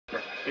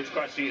it's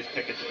Garcia's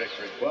ticket to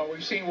victory. Well,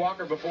 we've seen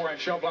Walker before on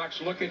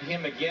Showbox. Look at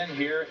him again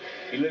here.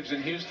 He lives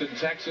in Houston,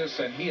 Texas,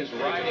 and he is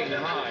riding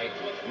high,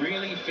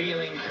 really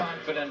feeling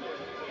confident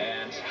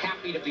and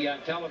happy to be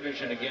on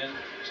television again.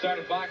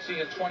 Started boxing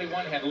at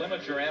 21, had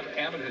limited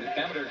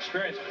amateur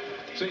experience.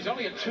 So he's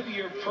only a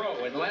 2-year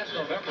pro. And last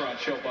November on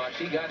Showbox,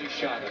 he got his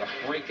shot at a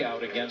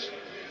breakout against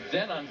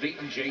then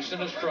unbeaten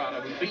Jason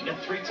Estrada, who beat him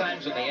 3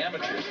 times in the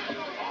amateurs,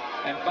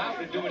 and vowed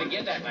to do it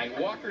again that night.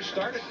 Walker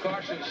started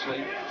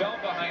cautiously, fell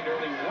behind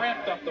early,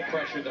 ramped up the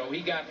pressure, though.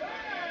 He got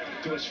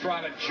to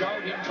Estrada,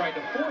 jarred him, tried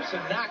to force a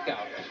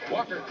knockout.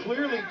 Walker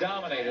clearly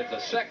dominated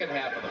the second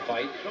half of the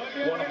fight,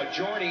 won a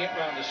majority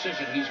 8-round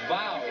decision. He's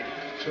vowed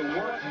to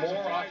work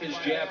more off his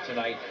jab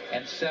tonight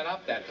and set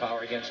up that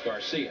power against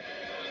Garcia.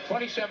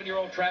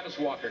 27-year-old Travis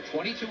Walker,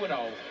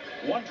 22-0,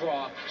 1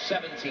 draw,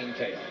 17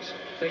 KOs.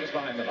 Take us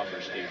behind the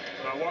numbers, Steve.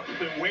 Walker's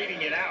been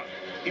waiting it out.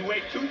 He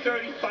weighed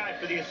 235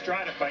 for the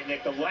Estrada fight,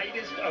 Nick, the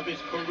lightest of his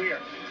career.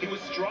 He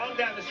was strong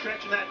down the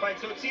stretch in that fight,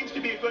 so it seems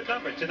to be a good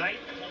number. Tonight,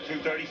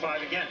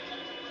 235 again.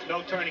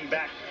 No turning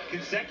back.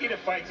 Consecutive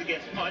fights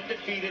against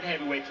undefeated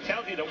heavyweights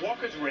tells you that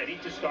Walker's ready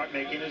to start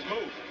making his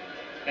move.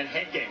 And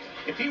head games.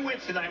 If he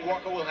wins tonight,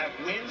 Walker will have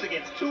wins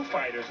against 2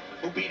 fighters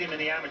who beat him in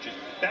the amateurs.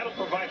 That'll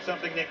provide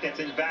something, Nick,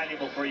 that's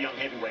invaluable for a young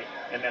heavyweight,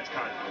 and that's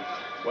confidence.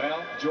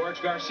 Well, George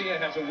Garcia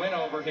has a win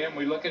over him.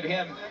 We look at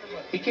him.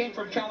 He came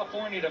from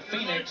California to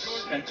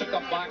Phoenix and took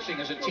up boxing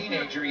as a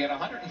teenager. He had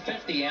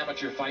 150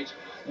 amateur fights,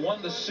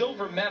 won the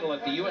silver medal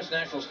at the U.S.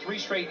 Nationals 3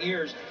 straight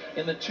years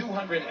in the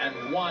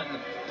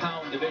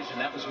 201-pound division.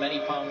 That was many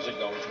pounds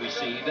ago, as we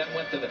see. He then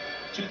went to the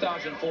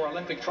 2004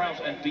 Olympic trials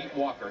and beat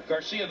Walker.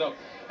 Garcia, though,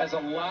 has a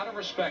lot of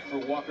respect for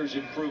Walker's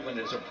improvement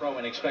as a pro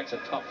and expects a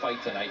tough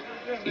fight tonight.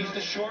 He's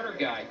the shorter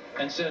guy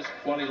and says,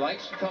 while he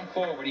likes to come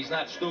forward, he's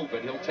not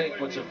stupid. He'll take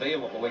what's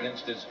available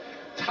against his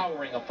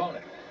towering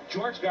opponent.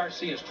 George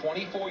Garcia is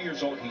 24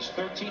 years old. He's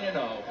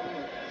 13-0,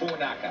 4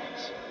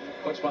 knockouts.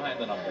 What's behind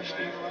the numbers,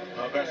 Steve?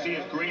 Well,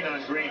 Garcia's green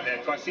on green.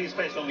 Garcia's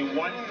faced only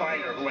 1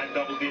 fighter who had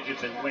double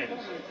digits in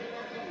wins.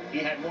 He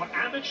had more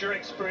amateur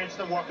experience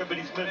than Walker, but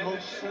he's been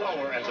moved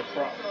slower as a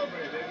pro.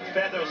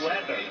 Feather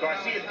leather.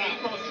 Garcia's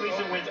 8 most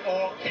recent wins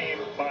all came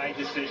by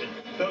decision.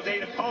 Those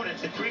 8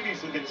 opponents had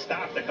previously been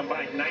stopped a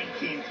combined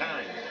 19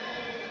 times.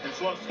 And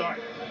slow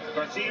start.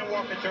 Garcia and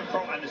Walker turned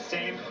pro on the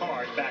same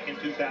card back in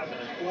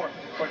 2004,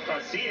 but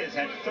Garcia's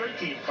had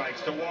 13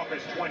 fights to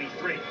Walker's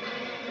 23.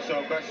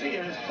 So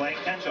Garcia is playing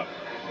catch-up.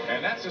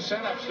 And that's a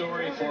setup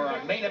story for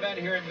our main event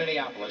here in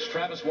Minneapolis.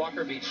 Travis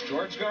Walker beats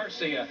George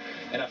Garcia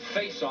in a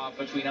face-off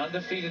between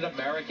undefeated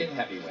American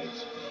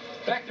heavyweights.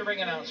 Back to ring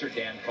announcer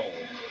Dan Cole.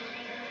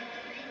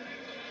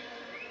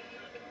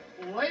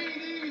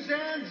 Ladies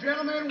and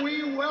gentlemen,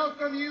 we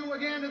welcome you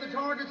again to the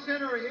Target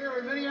Center here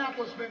in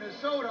Minneapolis,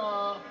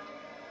 Minnesota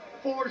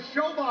for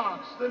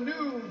Showbox, the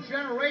new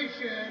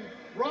generation,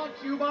 brought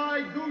to you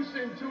by Goose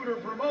and Tudor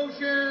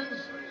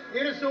Promotions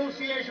in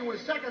association with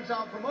Seconds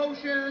Out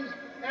Promotions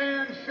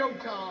and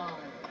Showtime.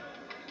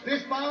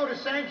 This bout is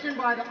sanctioned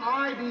by the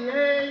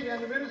IBA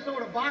and the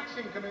Minnesota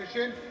Boxing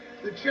Commission.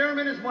 The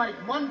chairman is Mike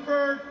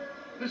Munford.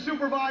 The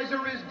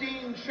supervisor is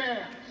Dean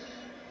Chance.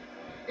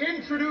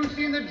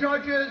 Introducing the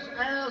judges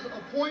as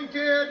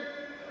appointed,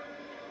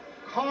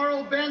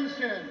 Carl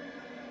Benson,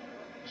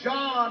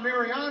 John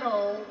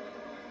Mariano,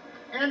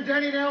 and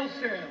Denny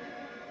Nelson.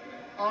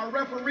 Our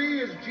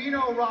referee is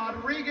Gino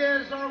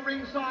Rodriguez. Our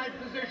ringside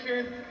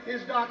position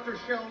is Dr.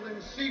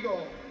 Sheldon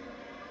Siegel.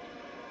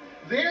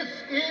 This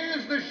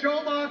is the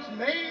Showbox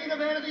main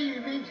event of the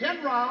evening,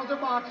 10 rounds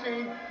of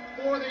boxing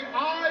for the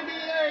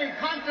IBA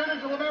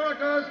Continental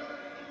America's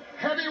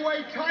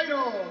heavyweight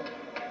title.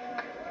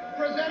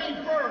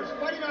 Presenting first,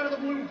 fighting out of the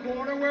blue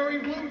corner,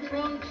 wearing blue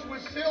trunks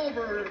with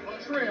silver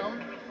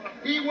trim.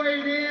 He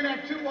weighed in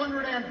at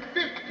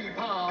 250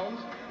 pounds.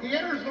 He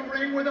enters the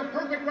ring with a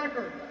perfect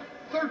record.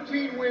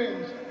 13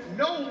 wins,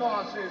 no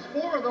losses,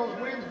 4 of those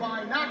wins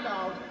by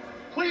knockout.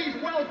 Please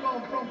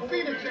welcome from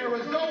Phoenix,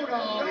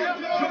 Arizona,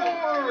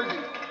 George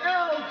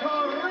El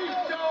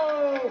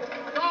Torito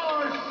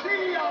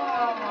Garcia.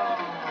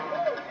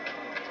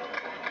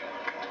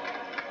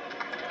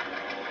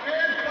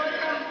 And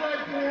fighting out of the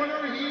red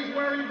corner, he's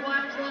wearing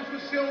black trunks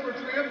with silver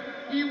trim.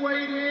 He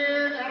weighed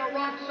in at a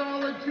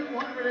rock-solid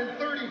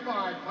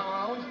 235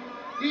 pounds.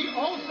 He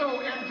also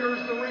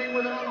enters the ring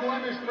with an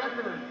unblemished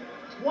record.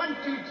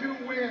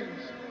 22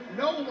 wins,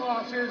 no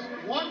losses,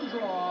 1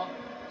 draw.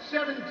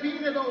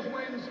 17 of those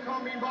wins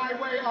coming by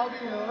way of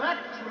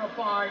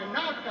electrifying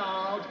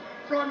knockout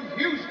from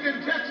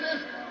Houston,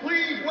 Texas.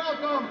 Please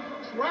welcome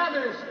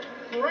Travis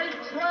Freight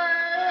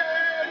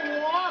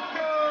Train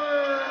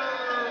Walker.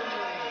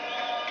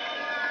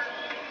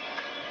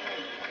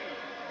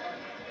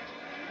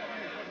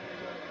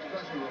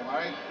 All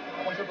right?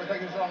 I want you to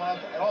protect yourself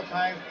at all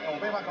times and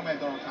obey my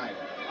commands at all times.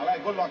 All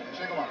right, good luck.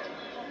 Shake them up.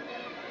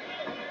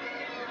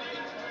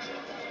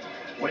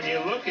 When you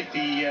look at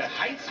the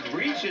heights and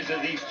reaches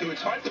of these two,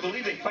 it's hard to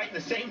believe they fight in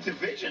the same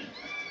division.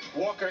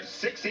 Walker,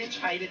 6-inch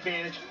height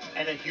advantage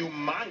and a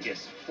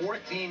humongous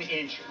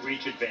 14-inch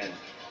reach advantage.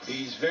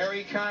 He's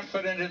very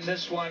confident in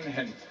this one,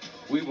 and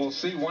we will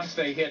see once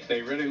they hit.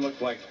 They really look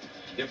like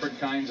different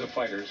kinds of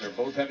fighters. They're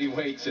both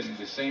heavyweights, and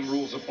the same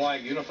rules apply.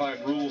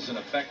 Unified rules in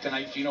effect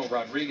tonight. Gino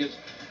Rodriguez,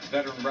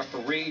 veteran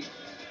referee,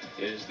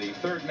 is the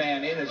third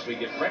man in as we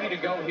get ready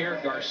to go here.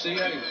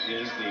 Garcia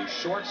is the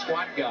short,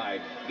 squat guy.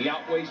 He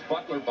outweighs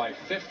Butler by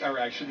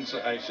I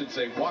should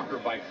say Walker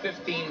by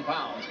 15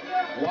 pounds.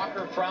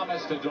 Walker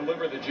promised to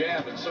deliver the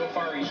jab, and so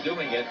far he's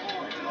doing it.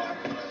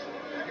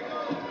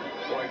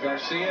 Boy,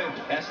 Garcia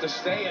has to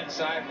stay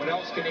inside. What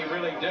else can he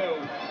really do?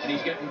 And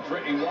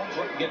he won't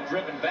get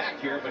driven back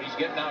here, but he's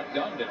getting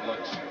outgunned, it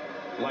looks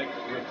like,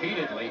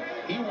 repeatedly.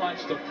 He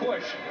wants to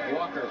push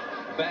Walker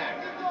back.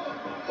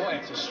 Boy,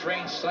 it's a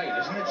strange sight,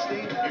 isn't it,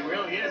 Steve? It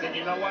really is, and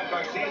you know what?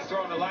 Garcia's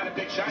throwing a lot of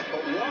big shots,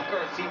 but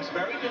Walker seems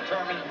very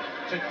determined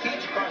to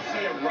teach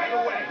Garcia right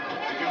away.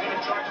 If you're going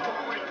to charge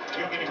forward,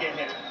 you're going to get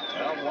hit.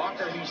 Well,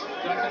 Walker, he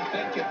doesn't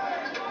think it.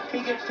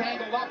 He gets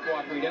tangled up,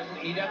 Walker. He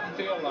doesn't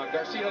feel,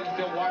 Garcia doesn't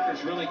feel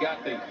Walker's really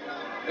got the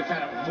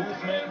kind of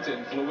movement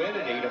and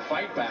fluidity to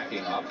fight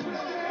backing up. And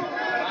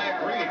I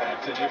agree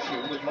that's an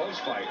issue with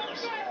most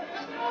fighters.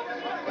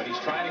 But he's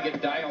trying to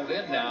get dialed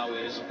in now,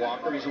 is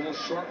Walker. He's a little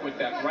short with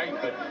that right,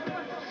 but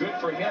good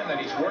for him that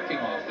he's working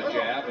off the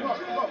jab. And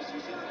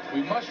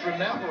we must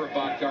remember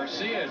about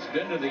Garcia. He's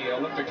been to the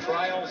Olympic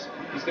trials.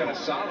 He's got a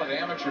solid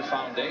amateur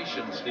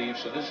foundation, Steve,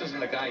 so this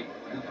isn't a guy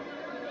who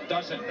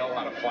doesn't know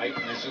how to fight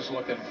and is just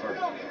looking for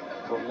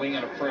a wing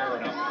and a prayer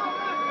and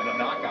a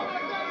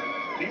knockout.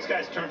 These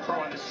guys turned pro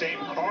on the same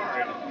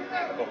card,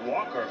 but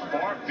Walker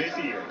far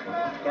busier.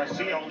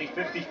 Garcia only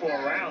 54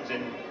 rounds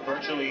in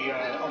virtually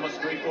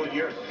almost 3 full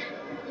years.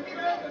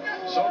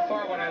 So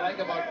far, what I like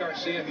about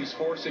Garcia, he's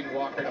forcing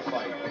Walker to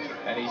fight,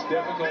 and he's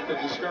difficult to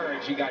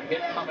discourage. He got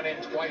hit coming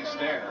in twice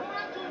there.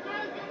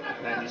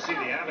 And you see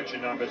the amateur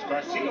numbers.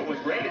 Garcia was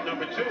rated #2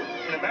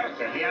 in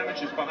America. The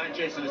amateurs behind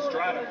Jason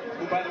Estrada,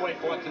 who, by the way,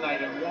 fought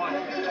tonight and won,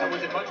 and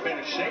was in much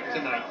better shape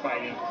tonight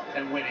fighting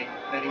and winning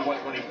than he was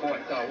when he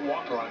fought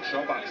Walker on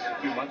Showbox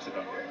a few months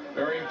ago.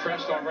 Very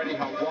impressed already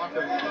how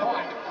Walker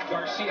caught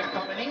Garcia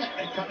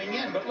coming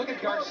in. But look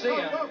at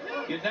Garcia.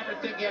 You'd never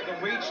think he had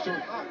the reach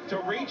to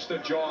reach the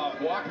jaw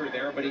of Walker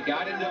there, but he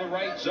got into the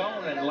right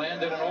zone and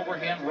landed an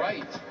overhand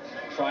right.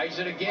 Tries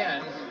it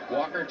again.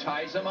 Walker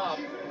ties him up.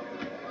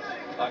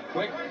 A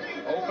quick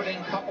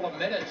opening couple of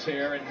minutes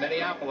here in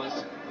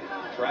Minneapolis.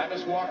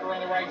 Travis Walker on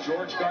the right.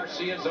 George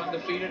Garcia is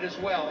undefeated as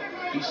well.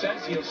 He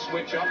says he'll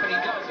switch up, and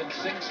he does, and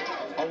sinks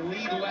a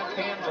lead left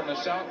hand from the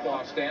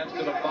southpaw stance to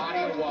the body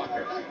of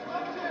Walker.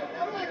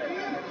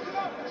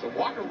 So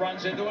Walker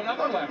runs into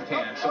another left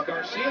hand. So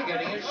Garcia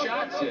getting his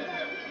shots in.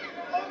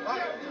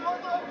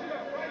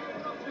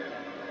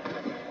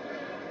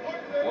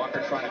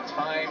 Walker trying to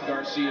time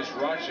Garcia's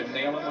rush and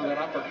nail him with an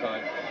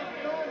uppercut.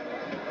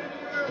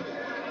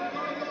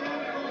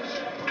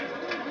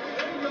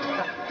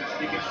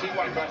 You can see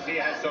why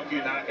Garcia has so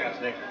few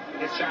knockouts, Nick.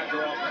 His shots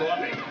are all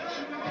clubbing.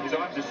 His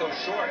arms are so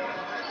short.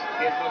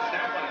 He has no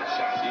snap on his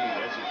shot. Gee,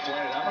 as you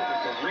pointed out, with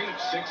the reach,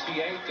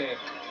 68 to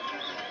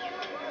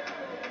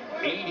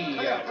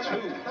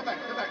 82.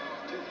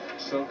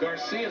 So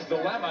Garcia's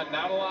dilemma,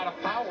 not a lot of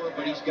power,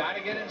 but he's got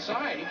to get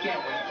inside. He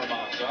can't win from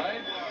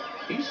outside.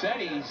 He said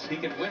he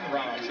can win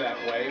rounds that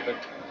way, but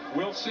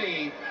we'll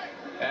see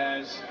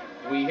as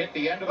we hit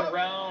the end of the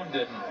round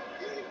and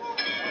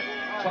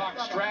talk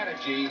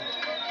strategy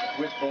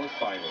with both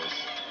fighters.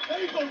 There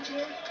you go,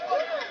 George.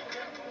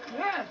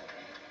 Yes.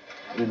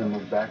 He doesn't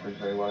move backwards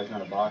very well. He's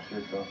not a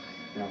boxer, so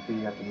if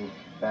he has to move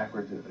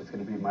backwards, it's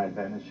going to be my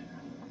advantage.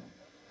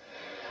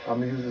 I'm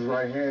going to use his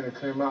right hand to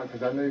clear him out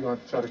because I know you're going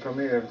to try to come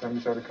in. Every time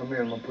you try to come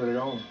in, I'm going to put it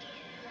on.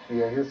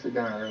 Yeah, he'll sit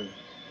down early.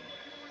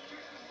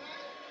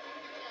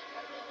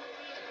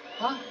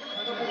 Huh?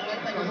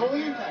 Hold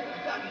it.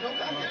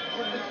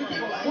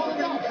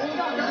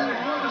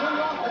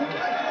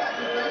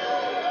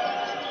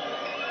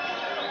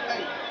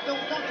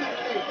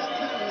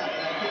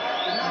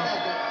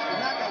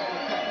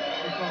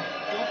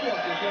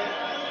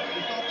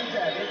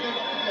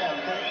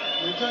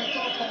 Return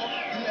southpaw,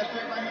 you have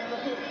straight right hand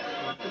up here.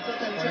 So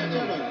sometimes you try to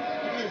turn on you.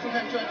 Okay,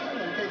 sometimes you try to turn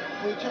on you, okay?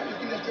 When you turn, you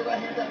do that straight right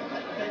hand down,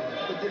 okay?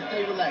 But just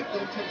stay relaxed,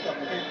 don't tense up,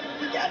 okay?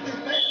 You got this,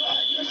 man. All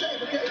right, you're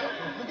safe, okay?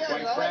 You got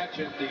Mike it, all right?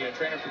 Pratchett, the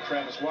trainer for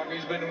Travis Walker,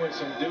 he's been with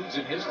some dudes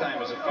in his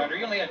time as a fighter.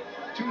 He only had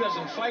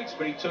 24 fights,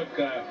 but he took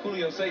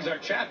Julio Cesar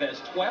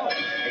Chavez 12.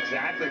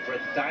 Exactly, for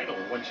the title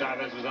when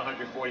Chavez was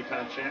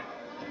 140-pound champ.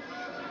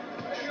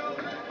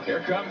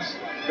 Here comes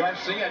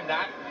Garcia,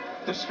 not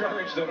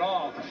discouraged at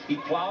all. He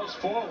plows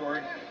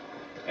forward,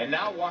 and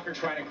now Walker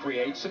trying to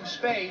create some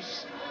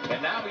space,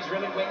 and now he's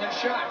really winging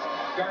shots.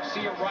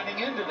 Garcia running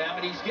into them,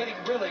 and he's getting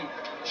really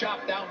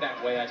chopped down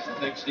that way, I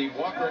think, Steve.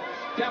 Walker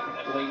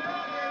definitely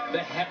the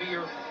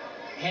heavier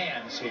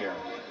hands here.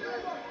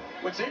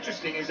 What's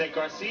interesting is that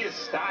Garcia's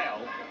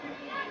style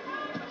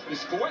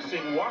is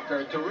forcing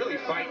Walker to really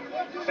fight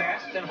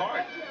fast and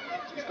hard.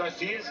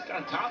 Garcia's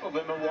on top of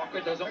him, and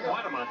Walker doesn't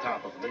want him on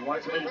top of him. He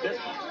wants him in a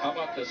distance. How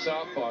about the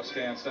southpaw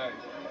stance?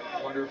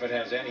 wonder if it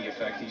has any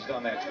effect. He's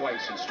done that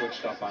twice and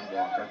switched up on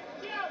Walker.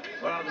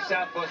 Well, the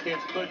southpaw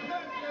stance could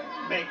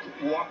make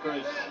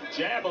Walker's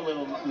jab a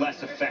little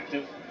less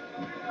effective,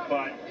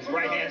 but his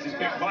right hand's his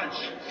big punch.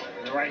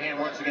 And the right hand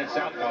works against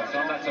southpaw, so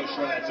I'm not so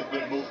sure that's a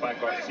good move by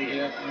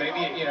Garcia. Yeah,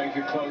 maybe, you know, you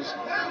could close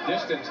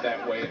distance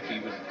that way if he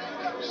would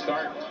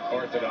start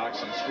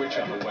orthodox and switch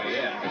on the way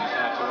in, but he's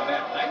not doing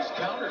that. Nice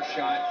counter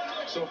shot.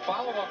 So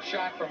follow-up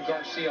shot from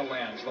Garcia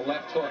lands, the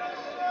left hook.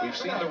 We've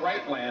seen the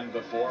right land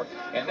before,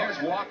 and there's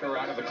Walker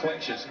out of the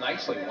clinches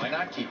nicely. Why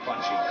not keep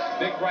punching?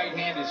 Big right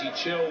hand as he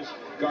chills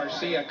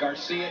Garcia.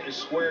 Garcia is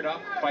squared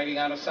up, fighting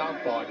out of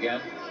southpaw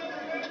again.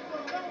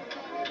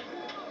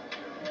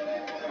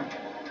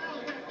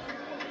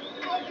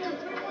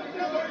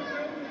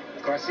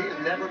 Garcia's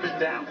never been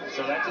down,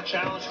 so that's a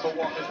challenge for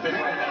Walker's big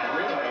right hand.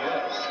 It really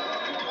is.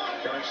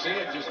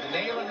 Garcia just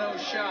nailing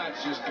those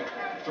shots, just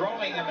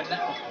throwing them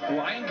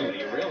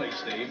blindly, really,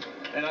 Steve.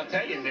 And I'll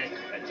tell you, Nick,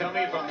 tell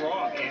me if I'm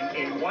wrong,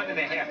 in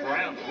 1.5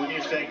 rounds, wouldn't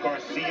you say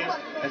Garcia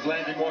has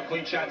landed more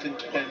clean shots than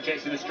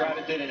Jason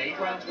Estrada did in 8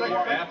 rounds? You're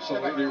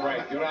absolutely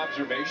right. Good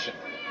observation.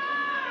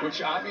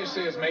 Which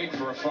obviously has made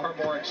for a far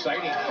more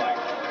exciting fight.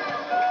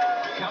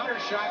 Counter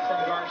shot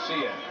from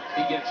Garcia.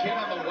 He gets hit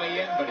on the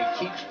way in, but he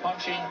keeps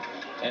punching,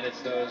 and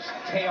it's those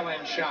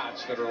tail-end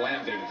shots that are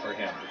landing for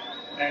him.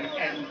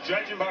 And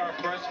judging by our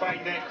first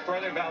fight, Nick,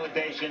 further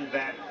validation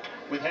that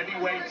with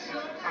heavyweights,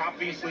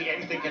 obviously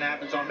anything can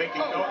happen, so I'm making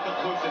no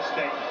conclusive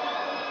statement.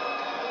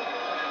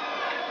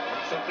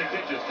 Something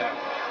did just happen.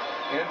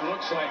 It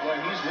looks like, well,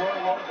 he's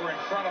rolled over in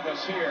front of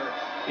us here.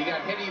 He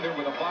got hit either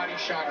with a body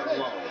shot or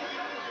blow.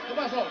 ¿Qué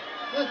pasó?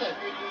 7, 8,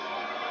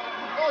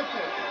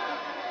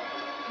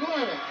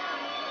 9.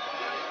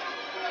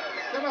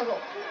 ¿Qué pasó?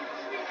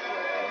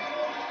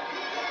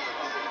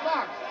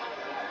 Box.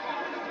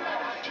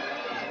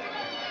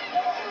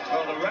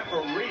 Well, the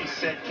referee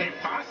said que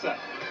pasa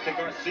to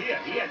Garcia.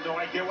 He had no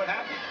idea what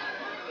happened.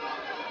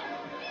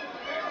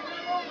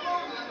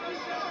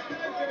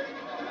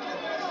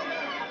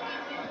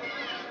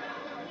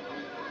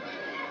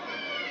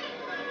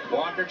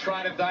 Walker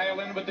trying to dial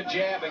in with the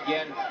jab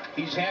again.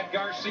 He's had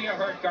Garcia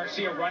hurt.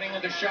 Garcia running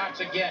into shots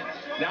again.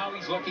 Now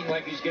he's looking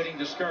like he's getting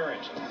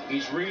discouraged.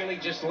 He's really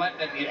just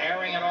letting it,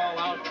 airing it all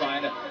out,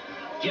 trying to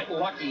get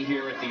lucky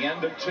here at the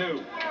end of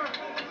 2.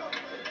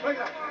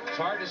 It's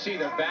hard to see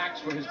their backs,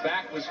 but his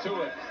back was to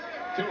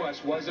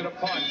us. Was it a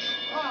punch?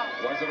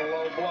 Was it a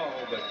low blow?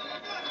 But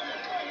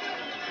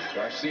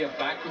Garcia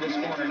back to his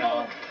corner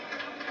now.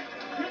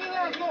 Hit it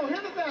out, no,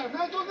 hit it out.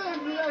 Now don't let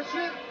him do that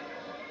shit.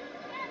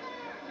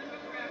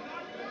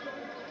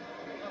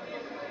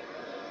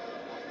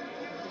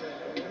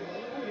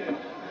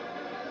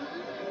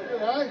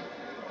 All right.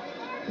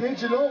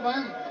 Hit you low,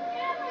 man.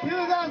 Hit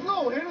it out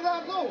low. Hit it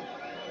out low.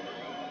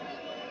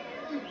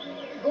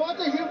 Go out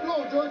there, hit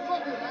low, George.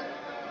 Fuck it, man.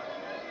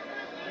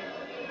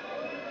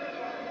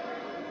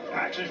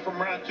 Actually, from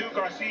round 2,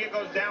 Garcia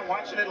goes down.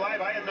 Watching it live,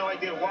 I have no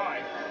idea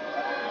why.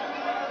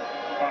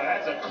 Oh,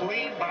 that's a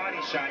clean body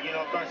shot. You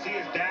know,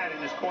 Garcia's dad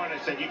in his corner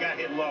said, you got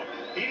hit low.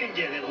 He didn't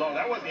get hit low.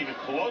 That wasn't even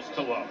close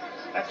to low.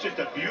 That's just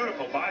a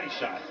beautiful body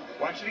shot.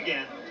 Watch it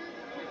again.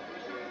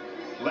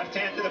 Left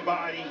hand to the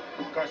body.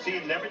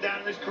 Garcia never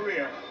down in his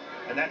career.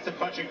 And that's the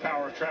punching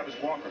power of Travis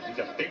Walker. He's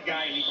a big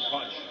guy and he can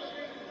punch.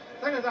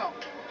 Take us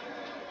out.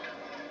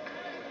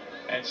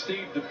 And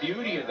Steve, the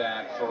beauty of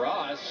that for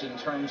us in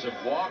terms of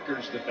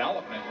Walker's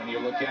development, when you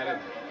look at it,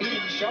 he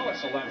didn't show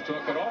us a left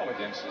hook at all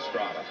against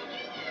Estrada.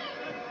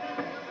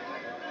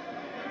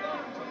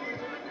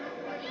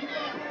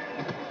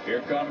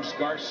 Here comes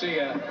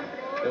Garcia.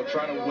 He'll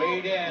try to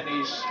wade in.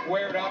 He's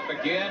squared up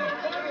again,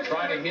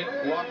 trying to hit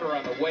Walker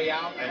on the way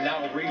out, and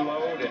now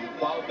reload and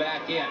plow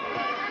back in.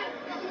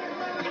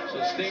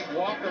 So Steve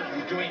Walker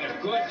doing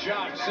a good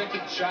job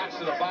sinking shots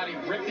to the body,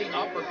 ripping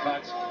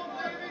uppercuts.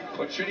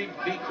 But should he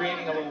be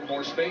creating a little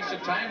more space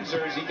at times,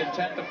 or is he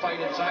content to fight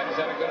inside? Is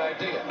that a good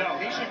idea? No,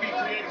 he should be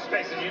creating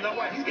space. And you know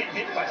what? He's getting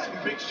hit by some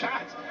big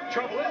shots.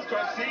 Trouble is,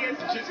 Garcia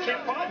just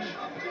can't punch.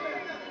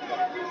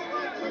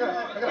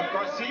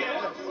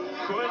 Garcia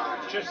could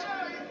just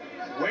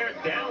wear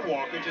down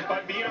Walker just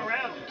by being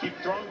around and keep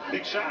throwing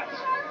big shots.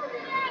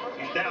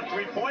 He's down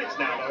 3 points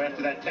now, though,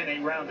 after that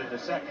 10-8 round in the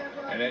second.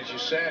 And as you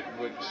said,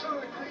 with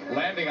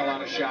landing a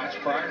lot of shots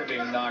prior to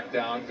being knocked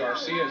down,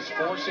 Garcia is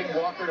forcing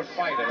Walker to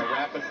fight at a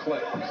rapid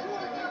clip.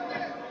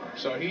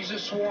 So he's a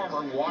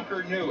swarmer.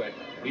 Walker knew it.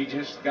 He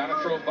just got to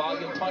throw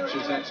volume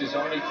punches. That's his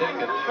only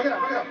ticket. Pick it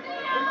up, pick it up.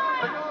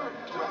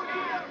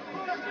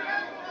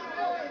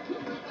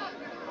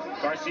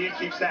 Garcia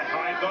keeps that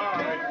high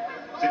guard.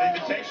 It's an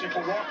invitation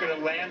for Walker to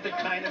land the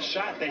kind of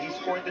shot that he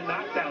scored the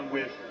knockdown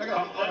with.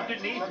 Come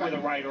underneath with a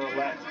right or a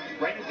left.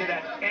 Right into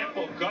that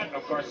ample gut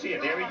of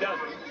Garcia. There he does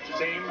it.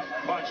 Same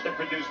punch that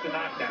produced the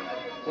knockdown.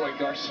 Boy,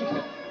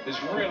 Garcia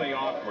is really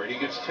awkward. He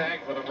gets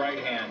tagged with a right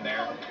hand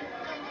there.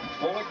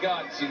 Full of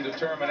guts and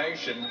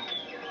determination.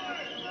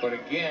 But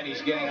again,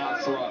 he's getting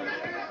outthrown.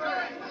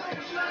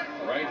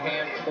 Right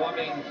hand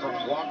clubbing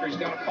from Walker. He's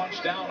got to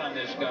punch down on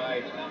this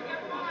guy.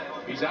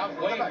 He's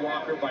outweighed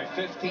Walker by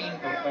 15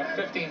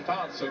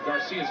 pounds, so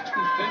Garcia's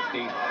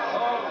 250.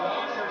 Oh,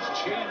 Walker's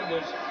chin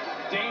was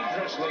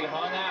dangerously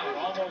hung out,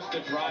 almost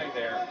a dry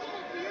there.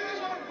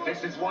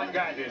 This is one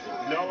guy, there's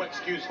no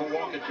excuse for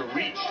Walker to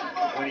reach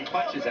when he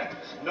punches at him.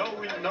 No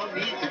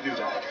need to do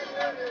that.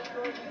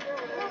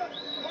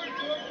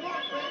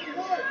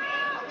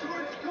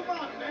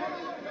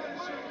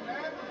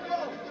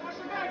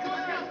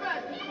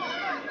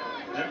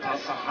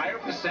 A higher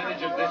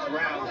percentage of this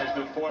round has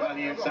been fought on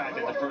the inside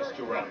than the first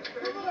two rounds.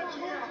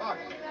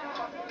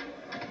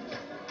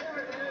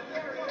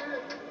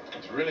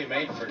 It's really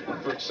made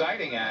for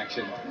exciting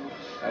action.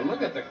 Now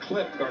look at the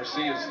clip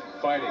Garcia's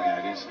fighting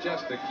at. He's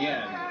just,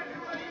 again,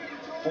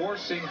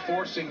 forcing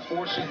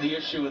the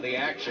issue of the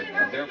action,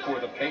 and therefore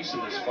the pace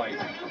of this fight.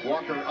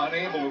 Walker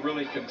unable to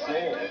really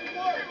control.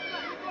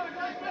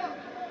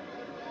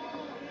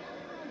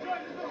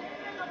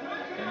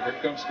 And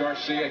here comes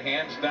Garcia,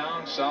 hands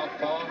down,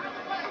 southpaw,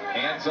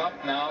 hands up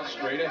now,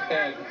 straight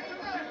ahead.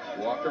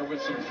 Walker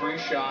with some free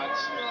shots,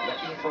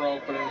 looking for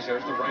openings.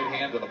 There's the right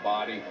hand to the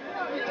body.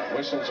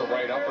 Whistles a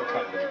right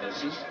uppercut that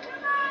misses.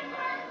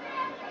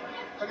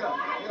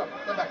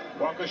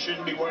 Walker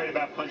shouldn't be worried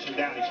about punching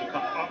down. He should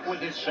come up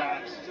with his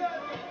shots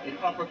in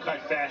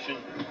uppercut fashion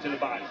to the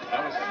body.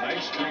 That was a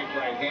nice straight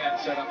right hand,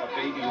 set up a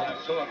baby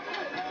left hook.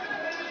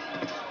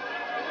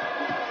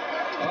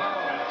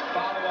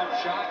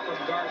 Follow-up shot from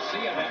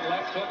Garcia. That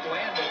left hook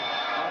landed.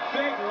 A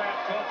big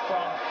left hook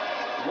from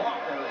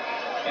Walker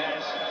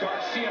as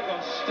Garcia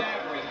goes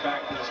staggering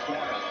back to his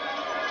corner.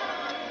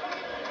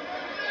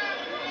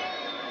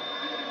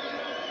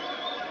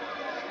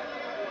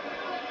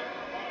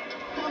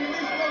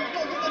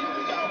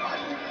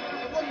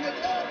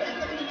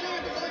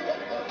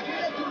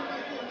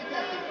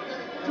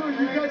 George,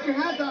 you got your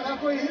hands out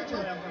halfway hit you.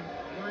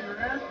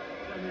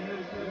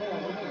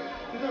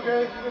 It's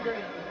okay, it's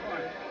okay.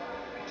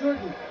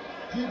 Jordan,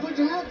 you put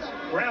your hands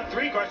up. Round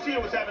three, Garcia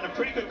was having a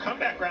pretty good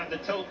comeback round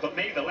until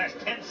maybe the last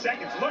 10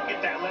 seconds. Look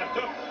at that left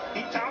hook.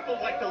 He toppled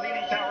like the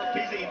Leaning Tower of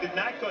Pisa. He did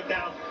not go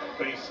down,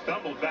 but he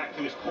stumbled back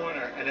to his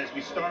corner. And as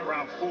we start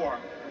round four,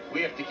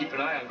 we have to keep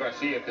an eye on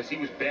Garcia because he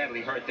was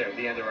badly hurt there at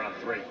the end of round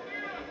three.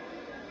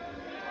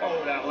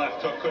 Oh, that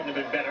left hook couldn't have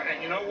been better.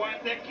 And you know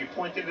what, Nick? You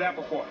pointed it out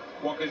before.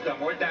 Walker's done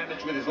more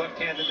damage with his left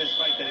hand in this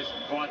fight than his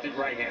vaunted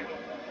right hand.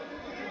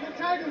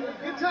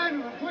 Good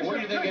timing. What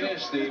do you think it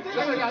is, Steve?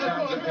 Just in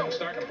terms of him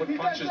starting to put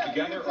punches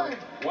together? Or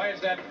why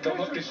is that the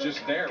hook is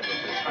just there with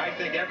this? I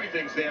think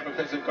everything's there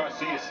because of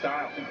Garcia's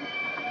style.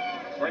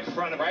 Right in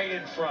front of him. Right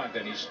in front,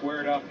 and he's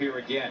squared up here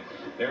again.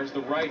 There's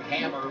the right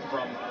hammer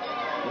from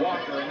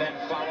Walker, and then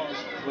follows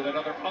with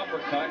another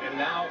uppercut, and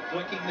now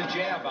flicking the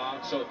jab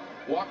out. So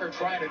Walker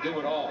trying to do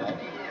it all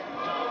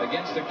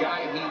against a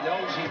guy he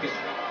knows he can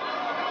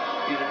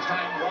either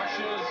time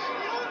rushes,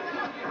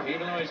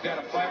 even though he's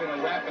got to fight at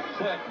a rapid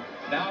clip.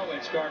 Now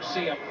it's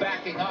Garcia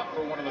backing up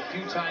for one of the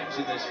few times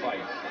in this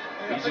fight.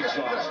 He's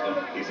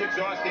exhausted. He's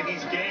exhausted.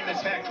 He's game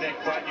as heck, Nick,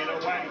 but you know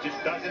what? He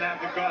just doesn't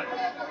have the guns.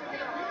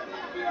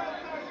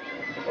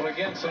 Well,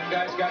 again, some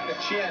guys got the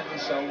chin,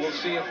 so we'll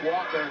see if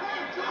Walker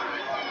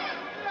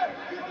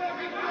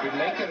can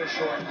make it a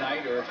short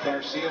night or if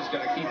Garcia's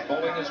going to keep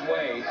pulling his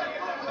way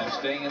and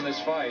staying in this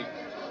fight.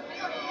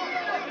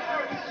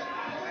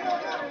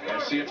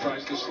 Garcia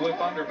tries to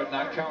slip under, but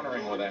not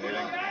countering with anything.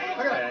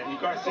 And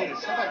Garcia,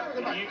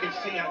 you can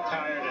see how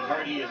tired and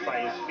hurt he is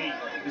by his feet.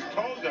 His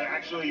toes are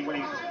actually, when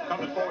he's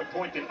coming forward,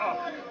 pointed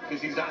up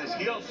because he's on his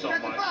heels so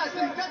much.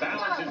 His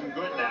balance isn't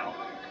good now.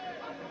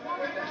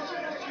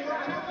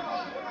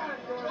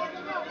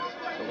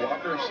 So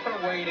Walker's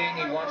waiting.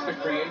 He wants to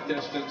create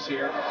distance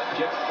here.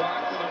 Gets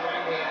blocked with a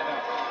right hand.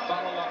 A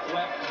follow-up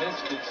left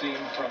missed, it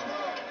seemed, from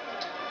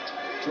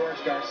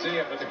George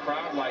Garcia, but the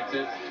crowd liked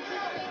it.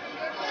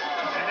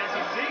 And as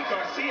you see,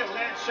 Garcia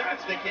lands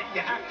shots.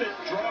 You have to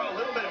draw a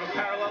little bit of a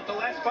parallel to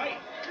last fight.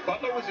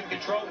 Butler was in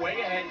control way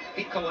ahead.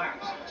 He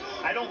collapsed.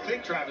 I don't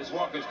think Travis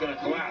Walker's going to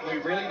collapse. We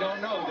really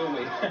don't know, do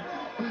we?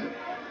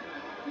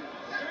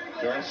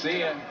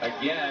 Garcia,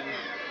 again,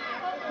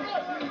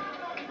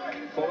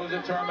 full of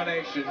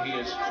determination. He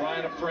is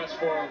trying to press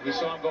forward. We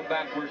saw him go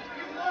backward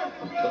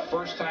the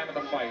first time in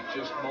the fight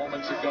just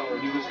moments ago.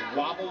 He was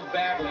wobbled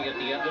badly at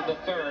the end of the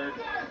third.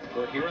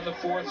 We're here in the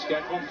fourth,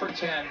 scheduled for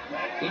 10.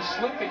 He's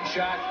slipping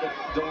shot, but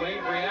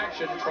delayed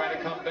reaction, trying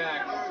to come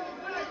back.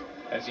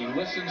 As he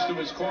listens to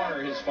his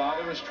corner, his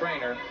father is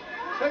trainer.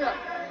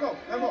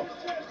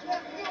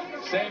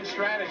 Same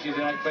strategy that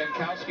like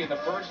Bankowski in the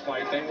first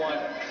fight. They want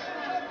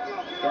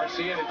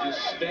Garcia to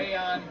just stay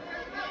on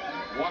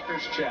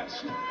Walker's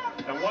chest.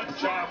 And one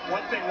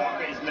thing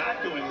Walker is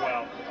not doing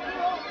well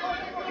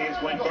is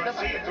when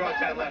Garcia throws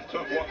that left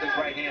hook, Walker's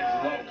right hand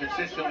is low,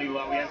 consistently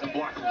low. He hasn't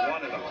blocked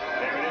one of them.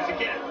 There it is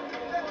again.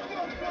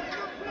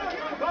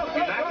 If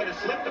you're not going to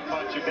slip the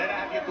punch, you better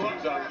have your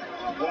gloves up.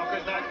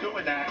 Walker's not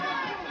doing that.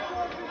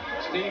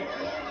 Steve,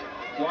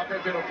 Walker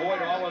could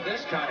avoid all of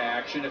this kind of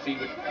action if he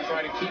would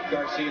try to keep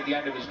Garcia at the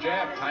end of his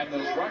jab, time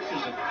those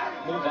rushes, and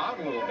move out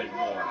a little bit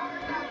more.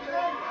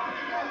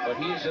 but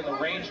he is in the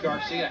range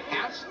Garcia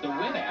has to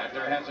win at,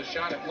 or has a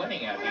shot at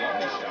winning at, the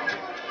only shot.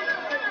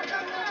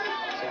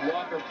 So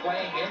Walker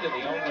playing into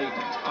the only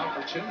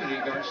opportunity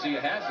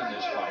Garcia has in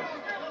this fight.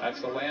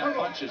 That's the land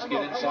punches,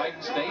 get inside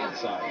and stay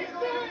inside.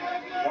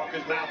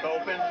 Walker's mouth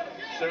open,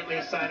 certainly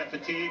a sign of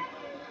fatigue.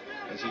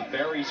 As he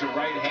buries a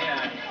right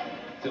hand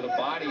to the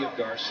body of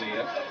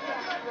Garcia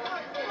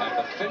at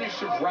the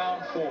finish of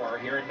round 4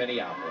 here in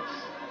Minneapolis.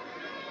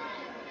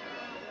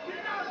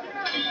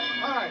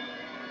 All right.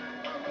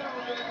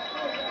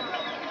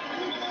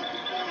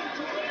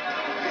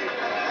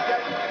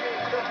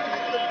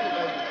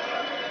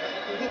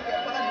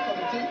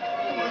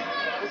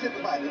 Let's hit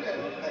the body, okay?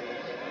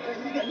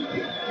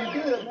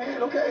 You good,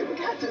 man, okay? We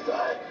got this, all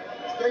right?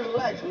 Stay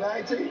relaxed, man,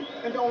 I tell you.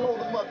 And don't load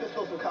them up. Let's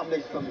throw some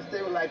combinations from you.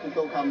 Stay relaxed and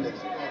throw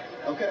combinations,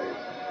 okay?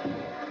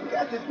 We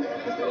got this, man.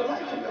 Let's stay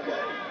relaxed,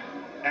 okay?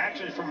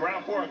 Action from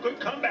round 4, a good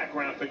comeback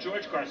round for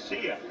George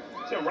Garcia.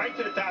 So right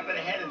to the top of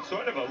the head and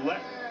sort of a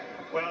left,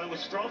 well, it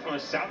was thrown from a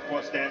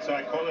southpaw stance, so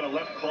I call it a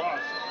left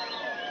cross.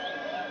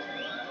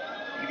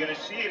 You're going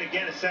to see it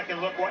again, a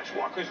second look. Watch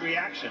Walker's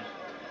reaction.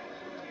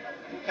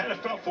 He kind of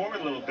fell forward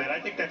a little bit. I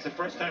think that's the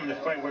first time in the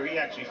fight where he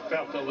actually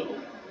felt a little,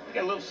 he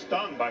got a little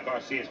stung by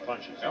Garcia's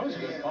punches. That was a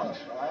good punch.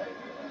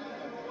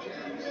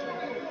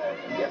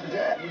 You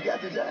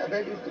got the jab,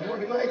 baby. It's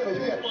working nice for you.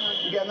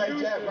 You got a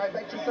nice jab right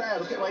back to the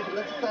side, okay? Right to the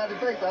left side of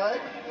the face, all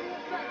right?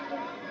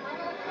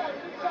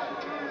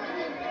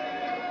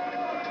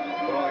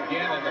 Well,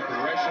 again, in the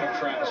progression of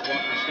Travis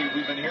Walker, Steve,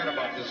 we've been hearing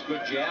about this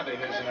good jab of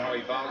his and how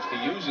he vows to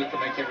use it to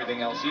make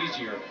everything else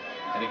easier.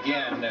 And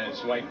again,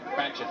 as White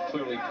Patchett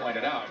clearly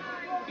pointed out,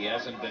 he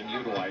hasn't been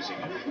utilizing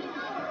it.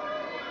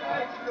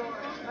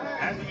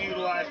 Hasn't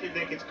utilized it,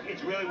 Nick.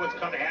 It's really what's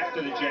come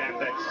after the jab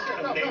that's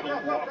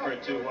enabled Walker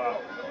to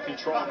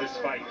control this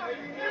fight,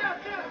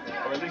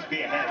 or at least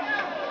be ahead.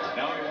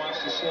 Now he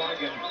wants to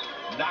slug and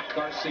knock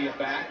Garcia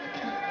back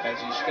as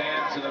he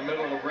stands in the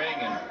middle of the ring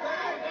and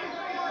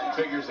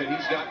figures that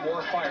he's got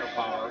more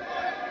firepower.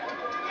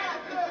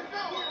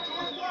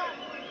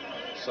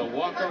 So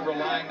Walker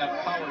relying on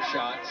power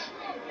shots.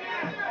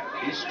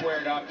 He's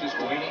squared up, just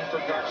waiting for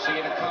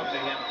Garcia to come to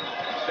him.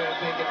 Instead of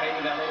taking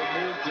maybe that little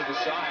move to the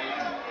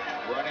side,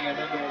 running him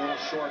into a little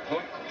short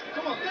hook.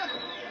 Come on,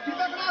 keep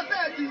back on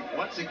that, G.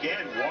 Once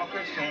again,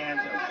 Walker's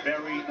hands are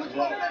very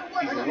low.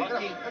 He's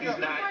lucky he's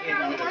not in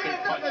with a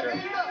big puncher,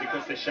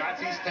 because the shots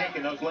he's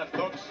taking, those left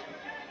hooks,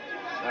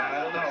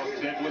 I don't know.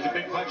 If it was a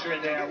big puncher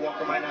in there,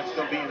 Walker might not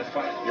still be in the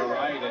fight. You're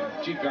right,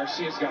 and gee,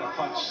 Garcia's got a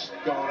punch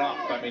going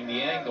up. I mean,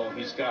 the angle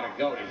he's got to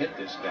go to hit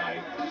this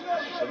guy.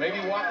 So maybe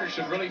Walker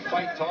should really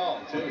fight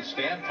tall, too,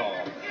 stand tall.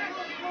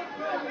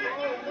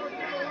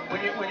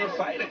 When you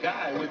fight a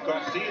guy with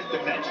Garcia's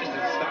dimensions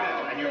and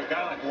style, and you're a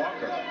guy like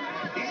Walker,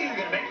 he's either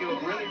going to make you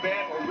look really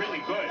bad or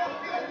really good.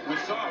 We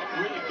saw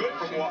really good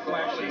from Walker,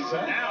 actually.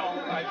 So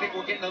now, I think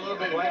we're getting a little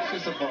bit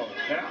Flashes of both.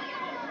 Yeah.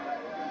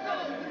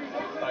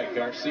 Like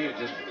Garcia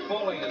just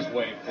pulling his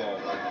way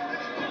forward.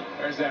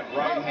 There's that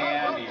right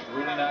hand. He's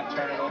really not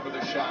turning over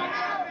the shots,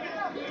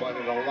 but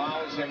it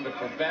allows him to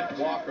prevent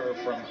Walker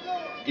from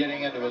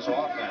getting into his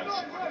offense.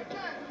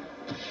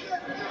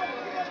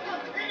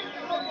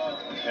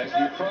 As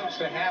we approach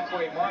the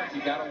halfway mark,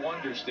 you got to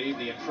wonder, Steve,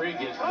 the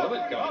intrigue is, will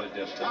it go the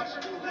distance?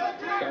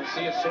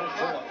 Garcia's so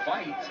full of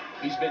fight,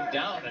 he's been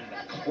down and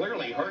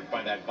clearly hurt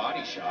by that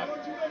body shot.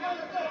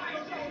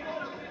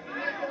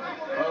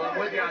 Well, I'm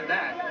with you on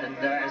that. And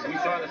as we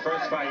saw in the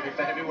first fight, if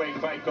the heavyweight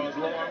fight goes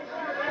long,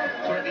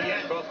 toward the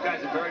end, both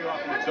guys are very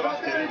often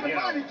exhausted. And, you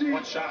know,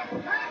 one shot,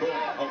 boom,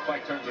 whole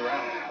fight turns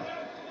around.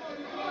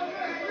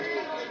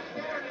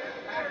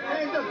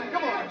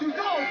 Come on, do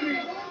go, G.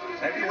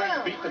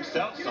 Heavyweights beat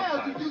themselves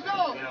sometimes. You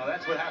know,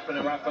 that's what happened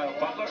to Rafael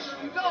Butler.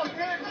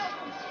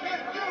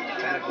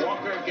 And if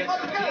Walker gets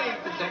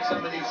fatigued to take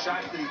some of these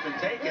shots that he's been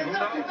taking, who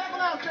knows?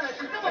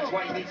 That's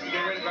why he needs to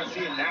get rid of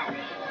Garcia now.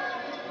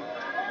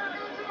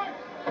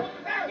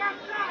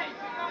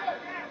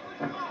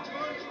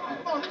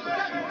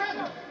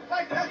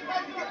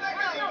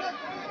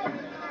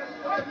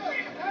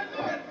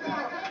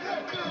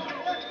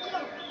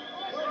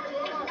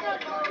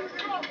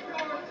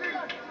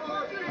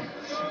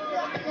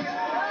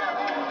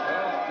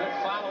 Good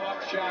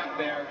follow-up shot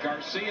there.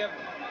 Garcia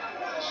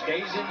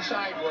stays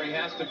inside where he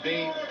has to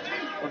be.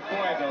 But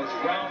boy, those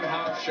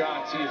roundhouse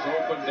shots, he is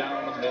open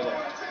down the middle.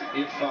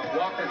 If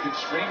Walker could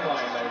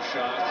streamline those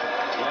shots,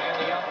 land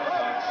the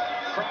uppercuts,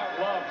 crowd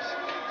loves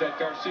that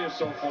Garcia's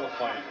so full of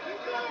fight.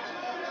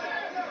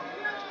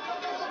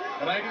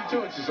 And I do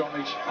too, it's his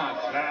only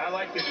shot. I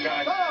like this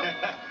guy.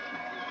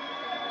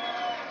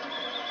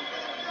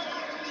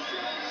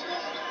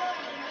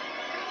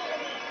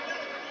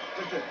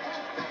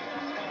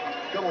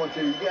 Come on,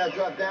 T. You gotta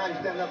drop down. You're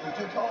standing up. You're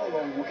too tall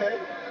on him, okay?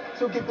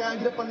 So get down,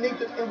 get up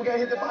underneath it, and we gotta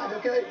hit the body,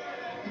 okay?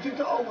 You're too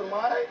tall with him,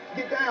 all right?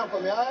 Get down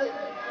for me, all right?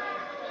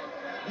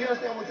 You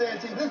understand what I'm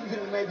saying, T? Listen to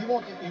me, man. You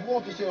want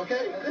this shit,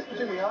 okay? Now listen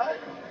to me, all right?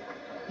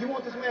 You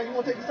want this, man? You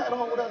want to take this title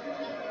home with us?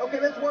 Okay,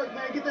 let's work,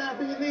 man. Get down,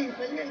 bend your knees,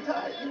 man. You ain't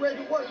tired. You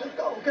ready to work? Let's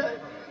go, okay?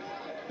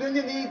 Bend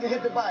your knees and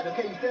hit the body,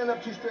 okay? You stand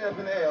up too straight up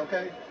in the air,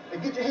 okay?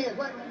 And get your hands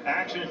right.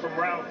 Action from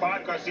round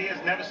 5. Garcia's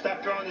never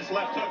stopped throwing this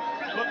left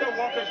hook. Look at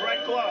Walker's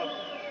right glove.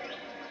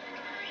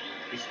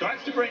 He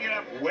starts to bring it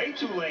up way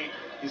too late.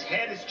 His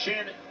head, his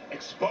chin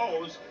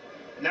exposed.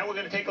 Now we're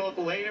going to take a look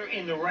later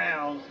in the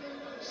round.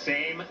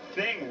 Same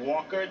thing.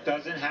 Walker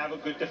doesn't have a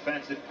good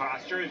defensive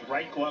posture. His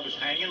right glove is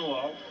hanging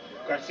low.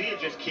 Garcia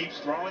just keeps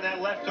throwing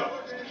that left hook.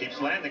 Keeps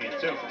landing it,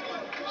 too.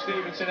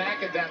 Steve, it's an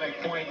academic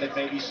point that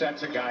maybe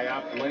sets a guy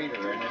up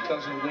later, and it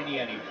doesn't win you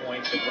any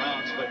points and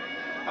rounds, but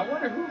I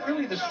wonder who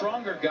really the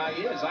stronger guy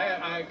is.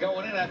 I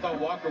going in, I thought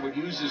Walker would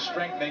use his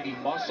strength, maybe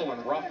muscle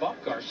and rough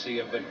up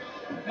Garcia, but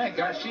man,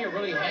 Garcia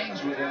really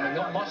hangs with him, and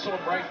he'll muscle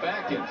him right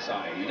back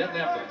inside. He doesn't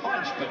have the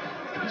punch, but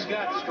he's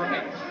got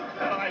strength.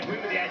 Well, I agree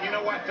with you, and you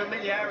know what?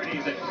 Familiarity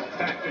is a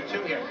factor,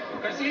 too, here.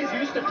 Garcia's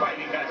used to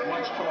fighting guys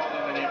much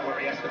taller than him, where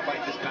he has to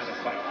fight this kind of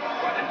fight.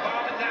 But they're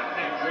bombing down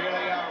there.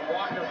 Really are.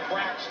 Walker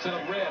cracks to the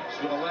ribs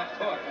with a left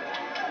hook.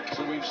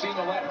 So we've seen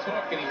the left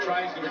hook, and he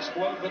tries to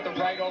explode with the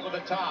right over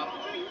the top.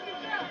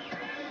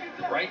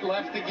 Right,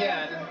 left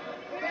again.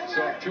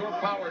 So pure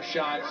power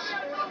shots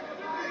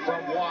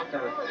from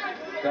Walker.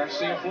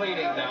 Garcia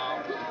bleeding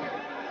now.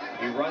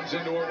 He runs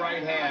into a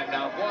right hand.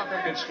 Now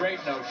Walker can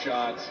straighten those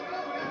shots.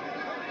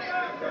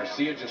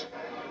 Garcia just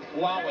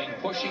plowing,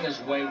 pushing his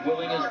way,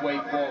 willing his way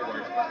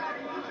forward.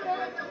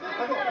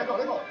 Let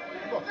go.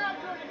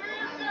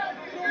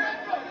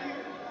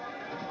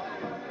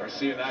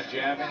 Garcia not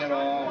jabbing at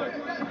all.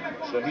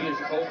 So he is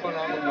open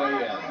on the way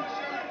in.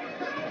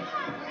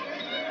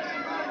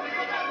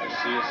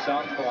 Garcia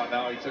southpaw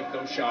now. He took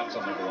those shots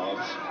on the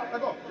gloves.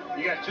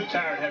 You got 2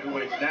 tired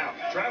heavyweights now.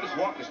 Travis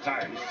Walker's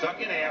tired. He's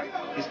sucking air.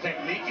 His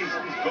technique is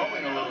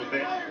going a little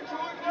bit.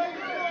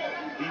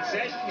 He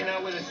said, you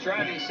know, with his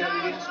stride, he said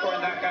he didn't score a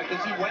knockout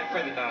because he went for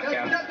the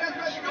knockout.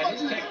 And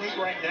his technique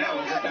right now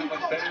isn't that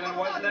much better than it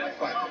was in that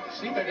fight.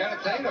 Steve, I got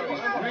to tell you, though,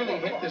 he's really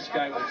hit this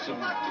guy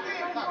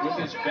with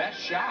his best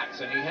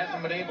shots, and he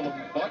hasn't been able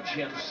to budge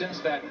him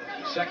since that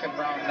second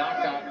round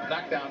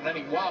knockdown. And then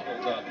he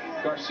wobbled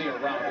Garcia a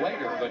round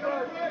later, but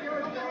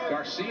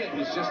Garcia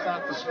is just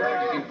not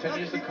discouraged. He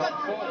continues to come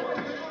forward.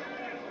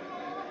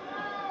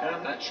 And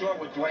I'm not sure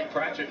what Dwight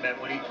Pratchett meant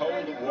when he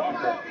told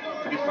Walker,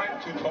 you're fighting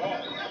too tall.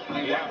 I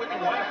mean, why wouldn't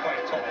you want to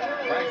fight tall?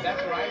 Right,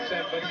 that's what I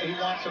said, but he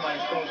wants him, I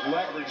suppose,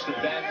 leverage to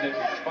bend and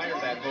fire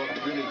that hook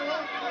to really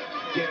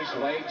get his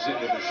legs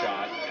into the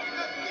shot.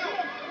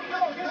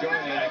 It's the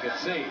only thing I could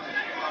see.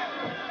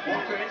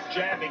 Walker is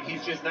jabbing.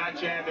 He's just not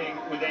jabbing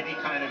with any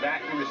kind of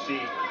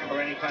accuracy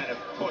or any kind of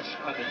push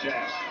on the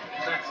jab.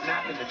 He's not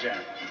snapping the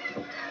jab.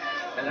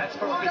 And that's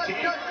from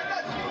fatigue.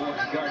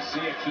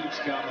 Garcia keeps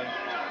coming.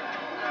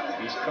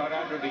 He's cut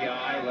under the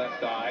eye,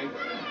 left eye.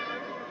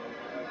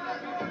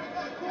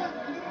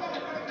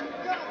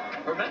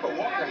 Remember,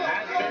 Walker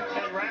has been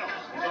 10 rounds.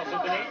 He's also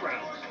been 8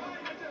 rounds.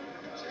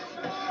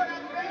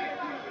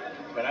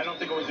 But I don't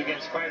think it was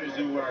against fighters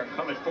who are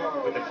coming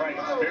forward with the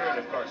fighting spirit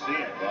of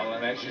Garcia. Well,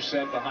 and as you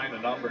said, behind the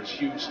numbers,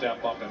 huge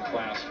step up in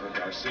class for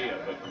Garcia,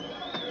 but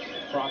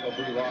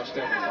probably lost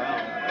every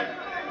round.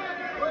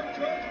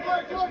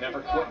 But he's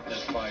never quit in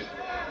this fight.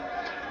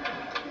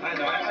 I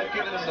know, I've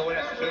given him the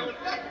last 2.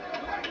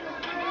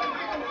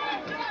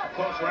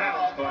 Close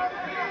rounds, but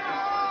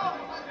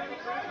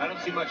I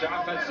don't see much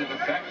offensive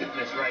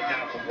effectiveness right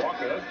now from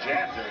Walker. Those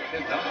jabs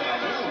there's nothing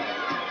on this one.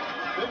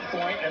 Good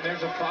point, and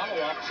there's a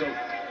follow-up, so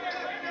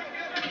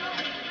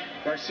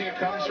Garcia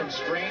comes from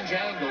strange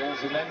angles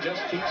and then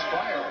just keeps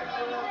firing.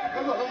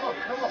 Come on.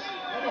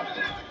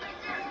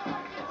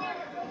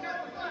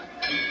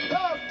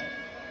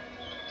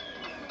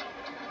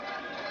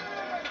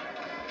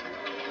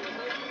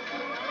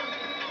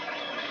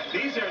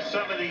 These are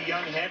some of the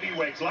young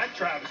heavyweights like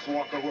Travis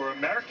Walker who are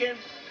American,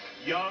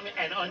 young,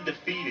 and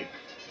undefeated.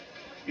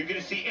 You're going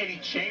to see Eddie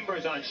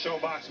Chambers on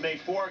ShowBox May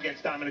 4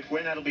 against Dominic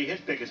Wynn. That'll be his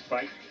biggest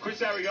fight.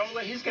 Chris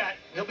Arreola,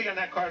 he'll be on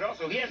that card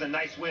also. He has a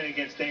nice win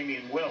against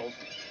Damian Wills.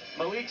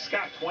 Malik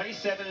Scott,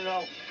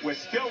 27-0. We're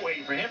still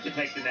waiting for him to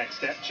take the next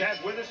step.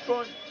 Chaz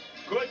Witherspoon,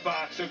 good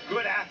boxer,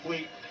 good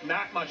athlete,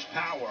 not much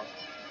power.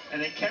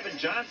 And then Kevin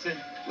Johnson,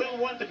 little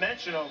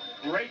one-dimensional,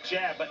 great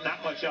jab, but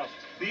not much else.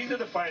 These are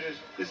the fighters.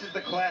 This is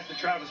the class that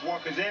Travis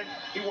Walker's in.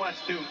 He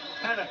wants to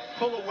kind of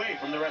pull away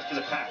from the rest of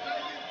the pack.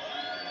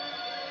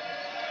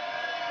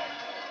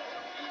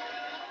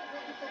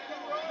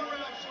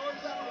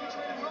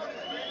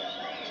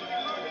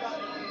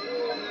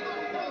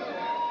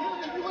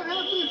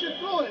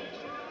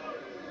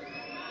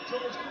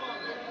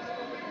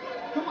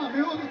 Come on,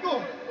 man, let's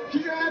go.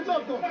 Keep your hands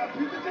up, though.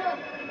 Keep the tail.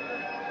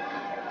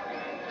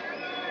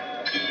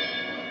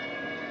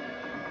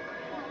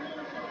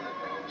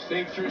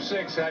 Steve, through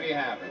 6, how do you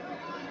have it?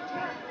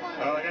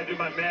 Well, I got to do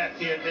my math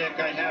here, Nick.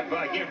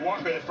 I gave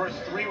Walker the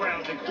first 3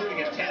 rounds,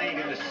 including a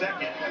 10-8 in the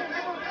second.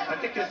 I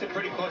think this is a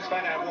pretty close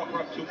fight. I have Walker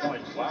up 2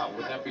 points. Wow,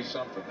 would that be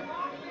something?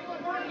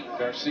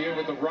 Garcia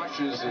with the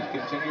rushes, it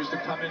continues to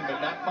come in, but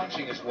not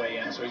punching his way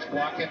in, so he's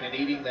walking and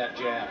eating that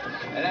jab.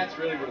 And that's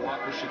really what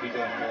Walker should be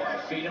doing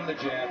more. Feed him the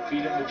jab,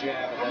 and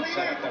then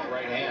set up that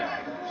right hand.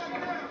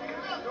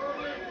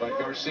 But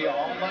Garcia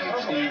all night,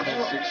 Steve,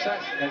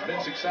 has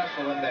been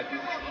successful in that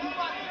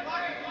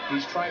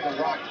he's tried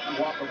to rock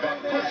Walker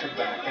back, push him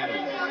back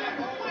anyway.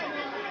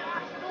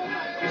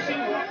 You see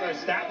Walker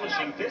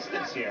establishing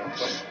distance here,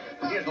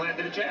 but he has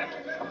landed a jab.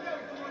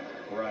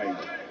 Right.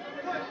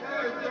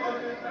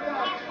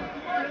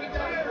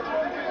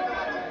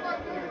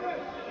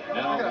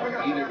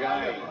 Now, either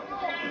guy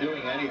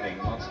doing anything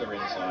once they're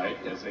inside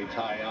as they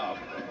tie up.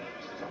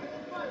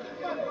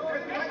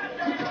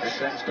 Here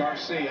comes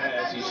Garcia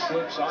as he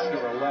slips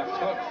under a left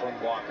hook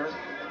from Walker,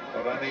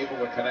 but unable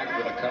to connect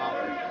with a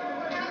counter.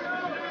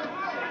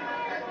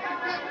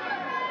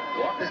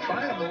 Walker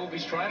trying to move.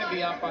 He's trying to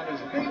be up on his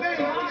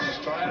toes. He's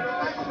trying to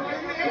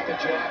get the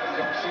jab in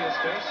Garcia's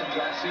face, and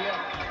Garcia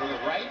with a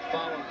right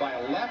followed by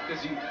a left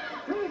as he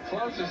really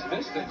closes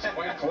distance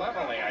quite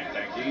cleverly, I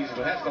think. He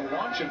has to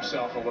launch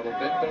himself a little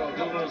bit, but he'll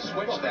do a little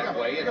switch that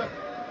way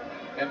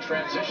and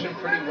transition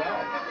pretty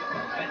well.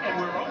 And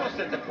we're almost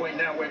at the point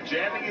now where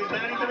jabbing is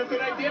not even a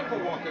good idea for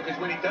Walker, because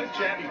when he does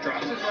jab, he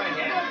drops his right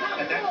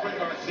hand, and that's when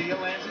Garcia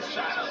lands his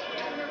shots.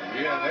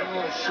 Yeah, there's a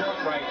little short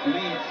right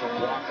lead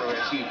from Walker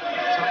as he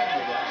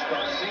timely left.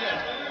 Garcia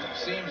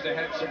seems to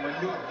have some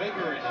renewed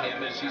vigor in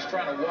him as he's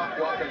trying to walk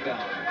Walker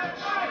down.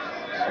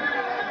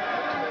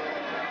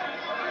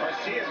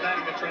 Garcia's not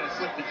even trying to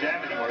slip the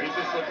jab anymore. He's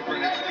just looking for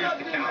an excuse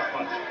to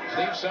counterpunch.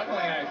 Steve,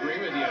 suddenly I agree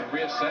with you and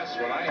reassess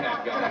what I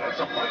had going. That's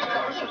a much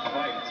closer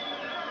fight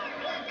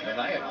than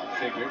I had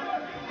figured.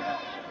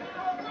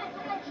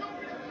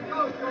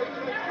 A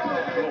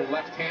little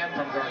left hand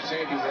from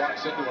Garcia. He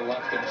walks into a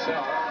left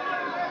himself.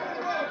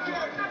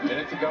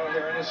 Minute to go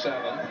here in the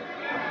 7th.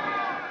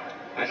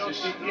 I don't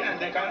see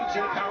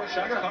the power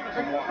shots coming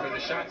from Walker. The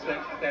shots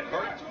that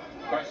hurt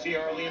Garcia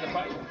early in the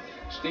fight.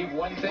 Steve,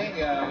 one thing,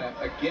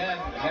 again,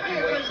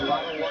 heavyweights, a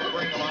lot of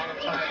lumbering, a lot of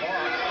time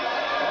off.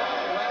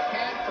 Left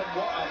hand from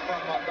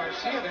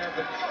Garcia there,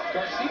 but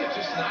Garcia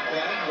just not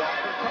letting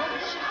Walker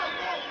coast.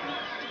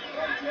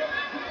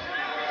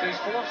 So he's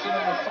forcing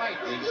him to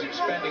fight. He's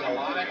expending a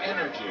lot of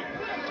energy.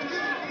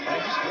 I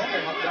just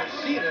wonder how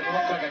Garcia doesn't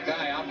look like a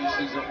guy,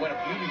 obviously, he's going to win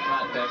a beauty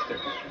contest or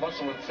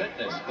muscle and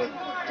fitness, but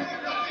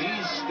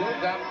he's still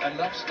got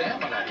enough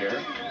stamina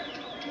here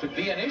to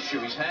be an issue.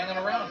 He's hanging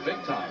around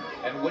big time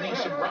and winning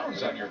some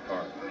rounds on your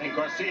card. And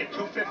Garcia,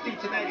 250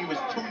 tonight. He was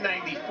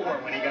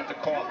 294 when he got the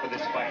call for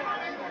this fight.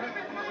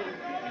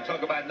 You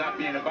talk about not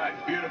being a fight.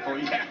 Beautiful.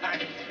 Yeah.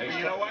 But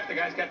you know what? The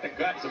guy's got the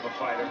guts of a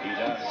fighter. He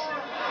does.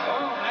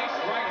 Oh, nice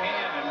right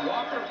hand. And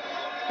Walker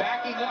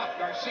backing up.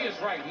 Garcia's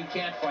right. He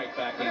can't fight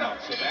backing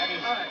up. So that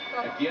is,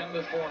 again,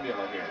 the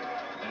formula here.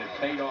 And it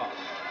paid off.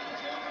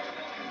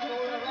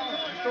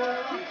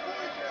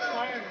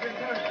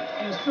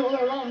 You still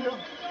around here?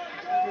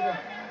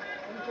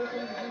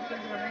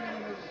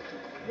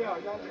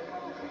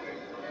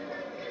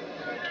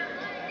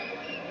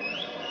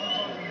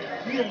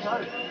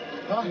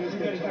 Huh?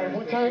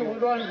 What time?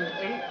 What round is it?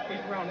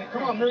 8th round.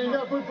 Come on, man. You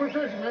got to put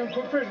pressure, man.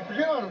 Put pressure.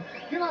 Get on him.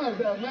 Get on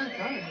his ass, man.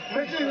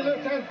 Make sure you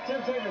lift 10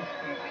 seconds.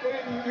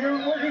 You're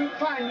working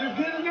fine. You're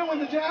getting in with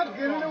the jab.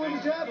 Get in there with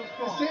the jab.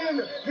 Stay in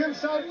there. Get him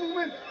side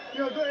movement. You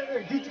know, go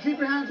ahead. Keep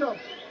your hands up.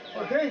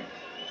 Okay?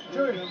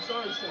 Jordan, I'm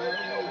sorry, sir.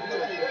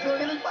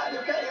 Jordan, it's fine,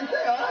 okay? It's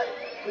there, all right?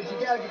 But you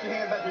gotta get your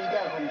hand back where you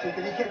got it from, too,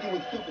 because he catch you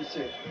with stupid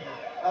shit.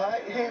 All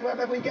right? Hand right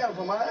back where you got it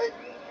from, all right?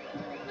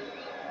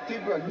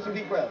 Deep breath. Do some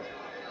deep breaths.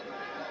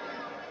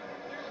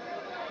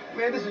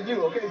 Man, this is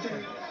you, okay? So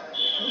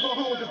you go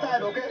home with the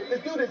side, okay?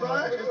 Let's do this, all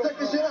right? Let's set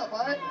this shit up,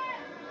 all right?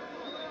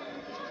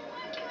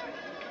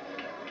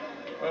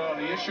 Well,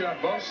 the issue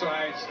on both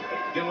sides,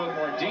 get a little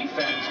more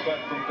defense, but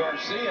from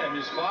Garcia and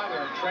his father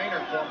and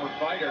trainer, former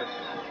fighter,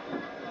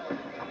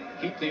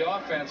 keep the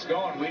offense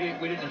going. We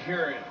didn't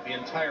hear the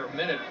entire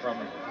minute from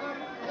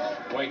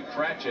White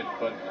Pratchett,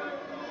 but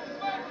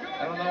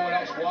I don't know what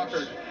else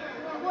Walker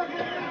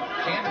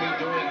can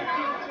be doing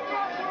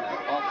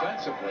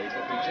offensively,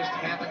 but we just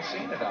haven't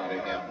seen it out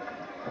of him.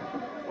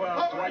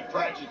 Well, Dwight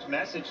Pratchett's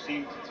message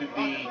seemed to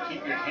be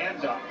keep your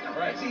hands up.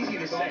 Right. It's easy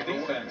to say.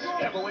 Defense.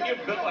 Yeah, but when you're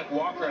built like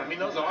Walker, I mean,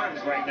 those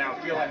arms right now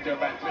feel like they're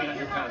about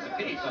 300 pounds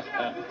apiece.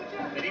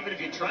 And even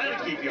if you're trying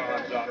to keep your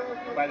arms up,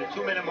 by the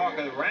 2-minute mark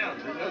of the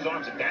round, those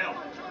arms are down.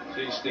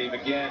 See, Steve,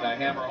 again, I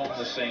hammer home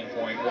the same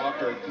point.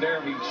 Walker,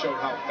 there he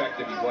showed how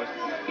effective he was.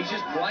 He's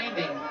just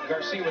blinding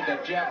Garcia with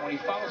that jab. When he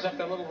follows up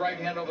that little right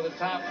hand over the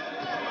top,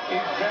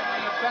 he's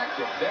very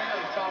effective. There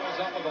he follows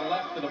up with a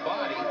left to the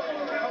body.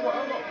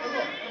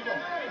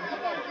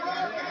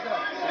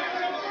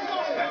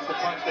 That's the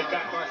punch that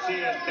got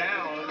Garcia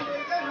down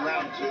in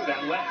round 2,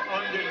 that left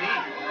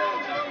underneath.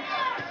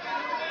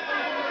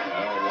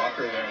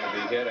 Walker there will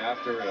be hit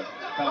after a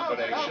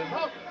combination.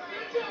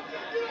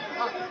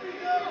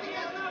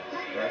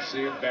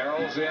 Garcia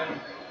barrels in.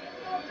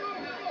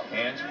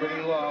 Hands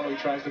pretty low. He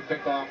tries to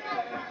pick off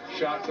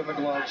shots in the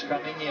gloves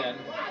coming in.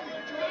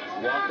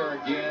 Walker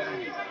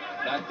again,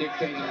 not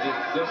dictating the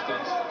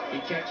distance. He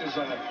catches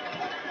on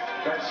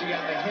Garcia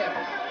on the hip.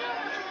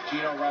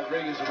 Gino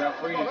Rodriguez, the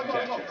referee, didn't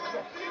catch it.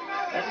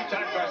 Every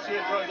time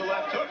Garcia throws a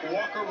left hook,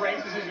 Walker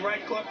raises his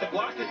right glove to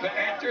block it, but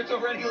after it's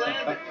already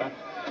landed.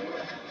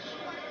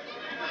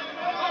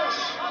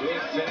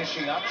 Good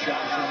finishing up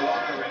shot from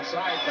Walker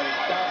inside, but it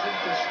doesn't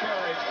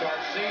discourage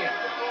Garcia.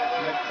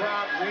 And the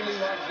crowd really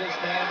loves this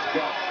man's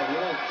guts, a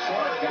little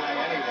shorter guy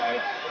anyway.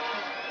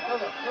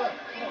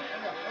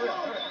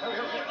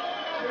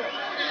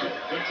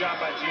 Good job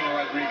by Gino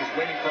Rodriguez,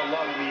 waiting for a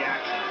lull in the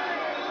action.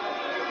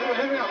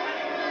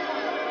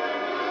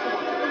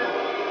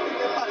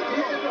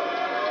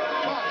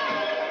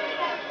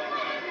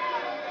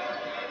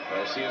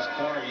 Garcia's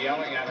corner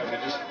yelling at him to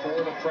just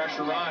pour the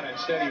pressure on.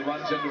 Instead, he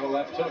runs into a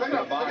left hook to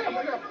the body.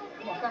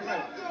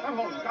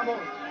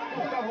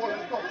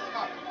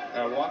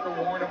 Now, Walker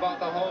warned about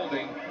the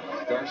holding.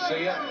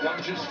 Garcia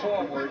lunges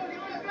forward,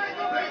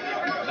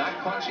 not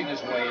punching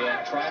his way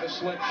in, trying to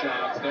slip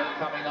shots. They're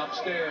coming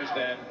upstairs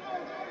then.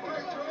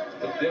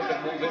 He'll dip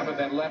and move in with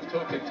that left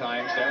hook at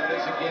times. There it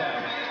is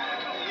again.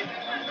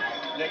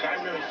 Nick, I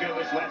really feel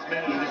this last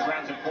minute of this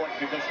round's important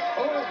because...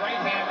 Oh, right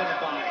hand to the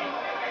body.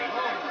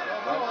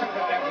 Well, could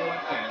have that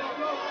left hand.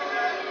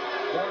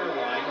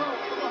 Borderline.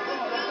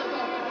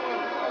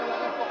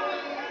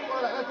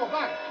 Let's go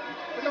back.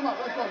 Pick him up.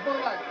 Let's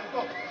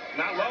go.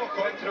 Not low,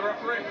 according to the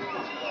referee.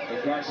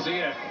 But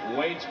Garcia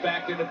wades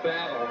back into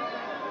battle.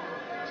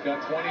 He's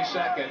got 20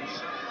 seconds.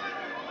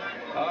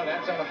 Oh,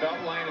 that's on the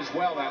belt line as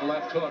well, that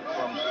left hook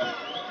from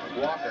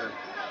Walker.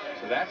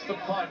 So that's the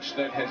punch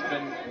that has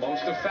been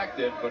most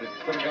effective, but it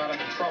could have got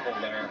him in trouble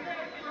there.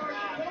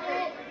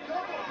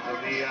 And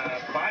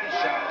the body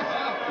shot.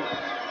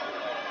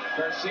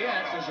 Garcia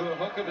answers with a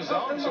hook of his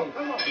own, so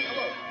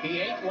he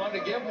ain't one to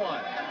give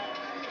one.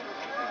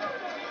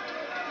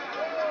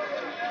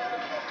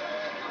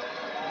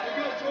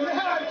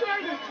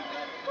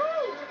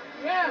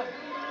 Yeah.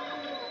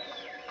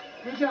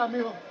 Good job,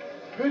 Milo.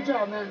 Good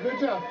job, man. Good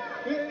job.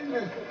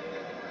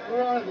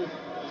 We're on this.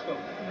 Let's go.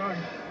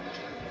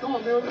 Come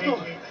on, Milo. Let's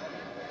go.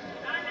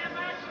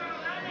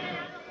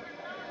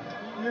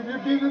 You're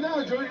beating it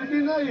out, Joe. You're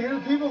beating it out. You hear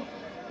the people?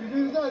 You're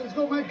beating it out. Let's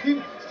go, man.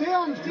 Stay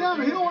on him. Stay on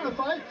him. He don't want to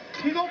fight.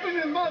 He's opening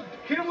his mouth.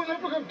 Hit him with an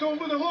uppercut. Throw him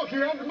with a hook.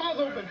 Here, have the mouth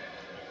open.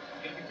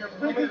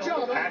 Good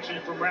job, man.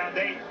 Action from round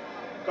 8.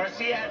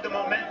 Garcia had the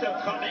momentum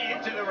coming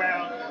into the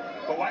round,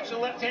 but watch the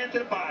left hand to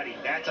the body.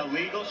 That's a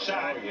legal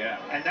shot. Oh, yeah.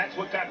 And that's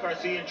what got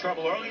Garcia in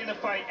trouble early in the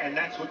fight, and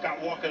that's what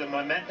got Walker the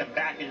momentum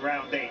back in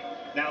round 8.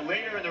 Now,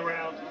 later in the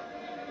round,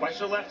 watch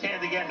the left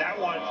hand again. That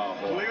one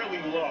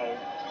clearly low.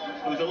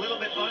 It was a little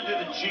bit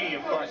under the G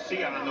of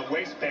Garcia, on the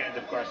waistband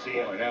of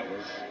Garcia. Boy, that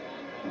was...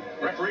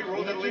 Referee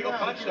ruled it a legal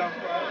punch, though.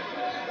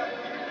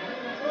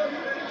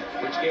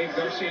 Which gave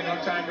Garcia no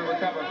time to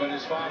recover, but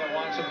his father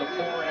wants him to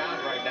pour it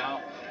out right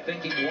now,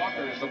 thinking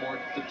Walker is the more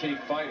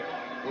fatigued fighter.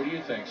 What do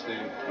you think,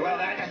 Steve? Well,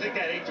 I think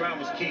that 8th round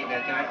was key,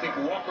 Nick, and I think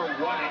Walker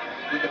won it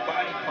with the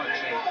body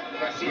punching.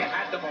 Garcia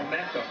had the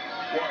momentum.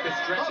 Walker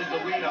stretches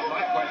the lead on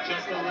my part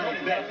just a little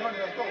bit.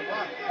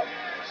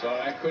 So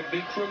that could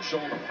be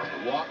crucial.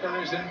 Walker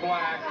is in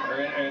black,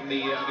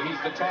 he's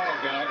the taller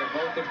guy. They're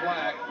both in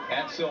black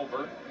and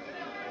silver.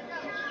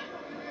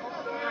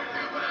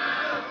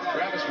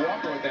 Travis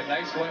Walker with that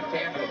nice left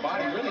hand to the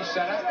body, really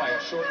set up by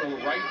a short little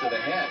right to the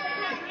head.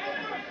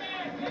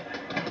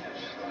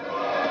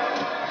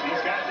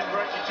 These guys in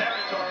virtue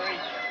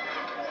territory.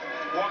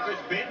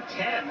 Walker's been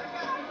 10,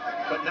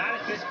 but not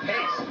at this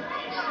pace.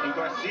 And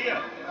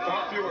Garcia,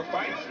 far fewer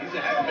fights. He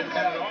hasn't been 10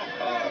 at all.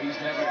 He's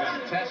never been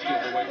tested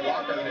the way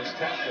Walker has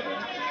tested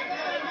him.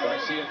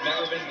 Garcia's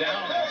never been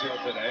down until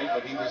today,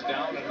 but he was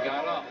down and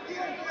got up.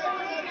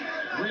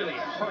 Really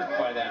hurt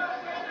by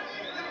that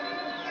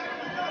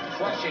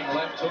crushing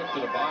left hook to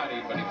the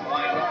body, but he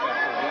climbed up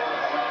after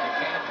rolling around the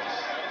canvas.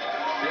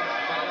 Big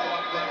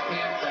follow-up left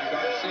hand from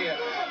Garcia.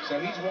 So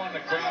he's won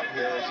the crowd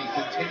here as he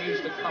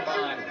continues to come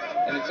on,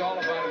 and it's all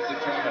about his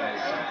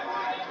determination.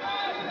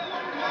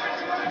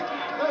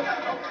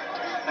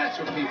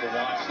 That's what people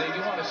want, Steve.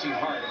 You want to see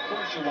heart. Of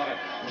course you want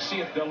to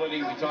see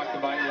ability. We talked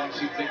about you want to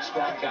see big,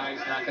 strong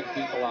guys knocking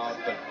people out,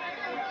 but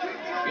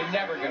you're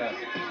never going to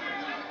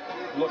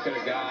look at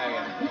a guy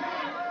and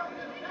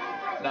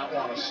not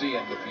want to see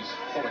him if he's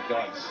full of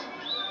guts.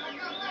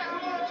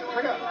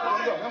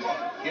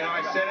 You know,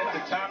 I said at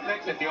the top,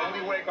 Nick, that the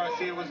only way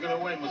Garcia was going to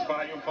win was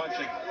volume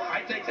punching.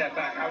 I take that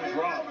back. I was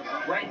wrong.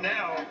 Right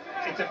now,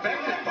 it's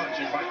effective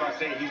punching by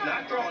Garcia. He's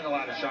not throwing a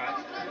lot of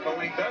shots, but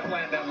when he does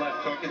land that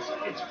left hook,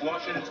 it's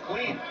flush and it's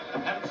clean.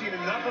 Haven't seen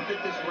enough of it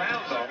this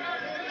round, though.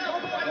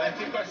 And I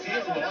think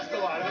Garcia's lost a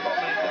lot of the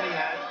momentum he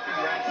had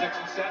in round 6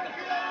 and 7.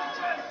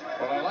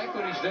 Well, I like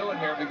what he's doing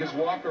here because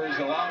Walker is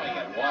allowing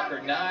it.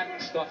 Walker not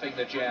stuffing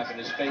the jab in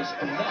his face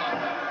enough.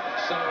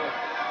 So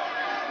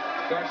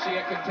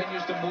Garcia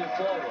continues to move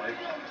forward.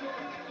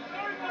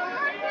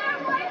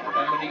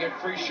 And when you get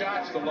free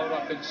shots to load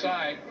up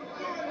inside,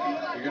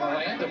 you're going to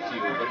land a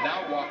few. But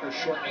now Walker's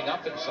shortening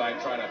up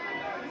inside, trying to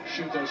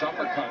shoot those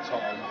uppercuts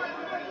home.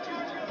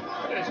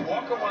 As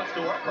Walker wants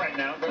to work right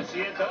now,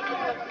 Garcia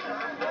doesn't.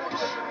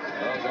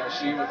 Well,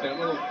 Garcia with that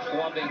little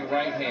clubbing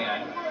right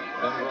hand,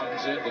 then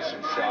runs into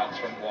some shots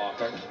from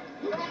Walker.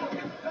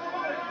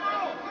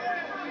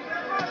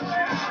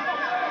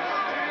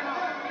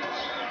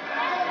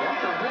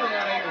 Walker really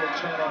unable to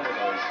turn over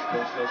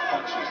those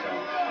punches,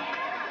 though.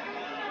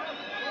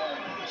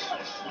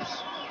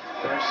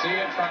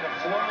 Garcia trying to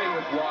flurry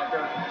with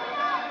Walker.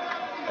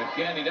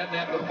 Again, he doesn't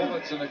have the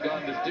bullets in the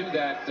gun to do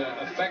that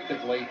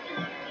effectively.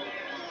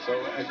 So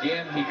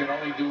again, he can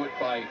only do it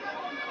by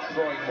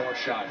throwing more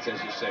shots,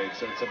 as you say.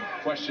 So it's a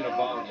question of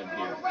volume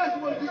here.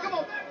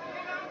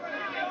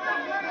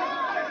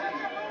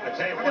 I'll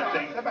tell you one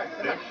thing,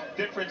 the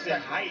difference in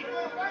height.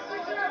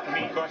 I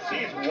mean,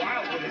 Garcia's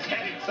wild with his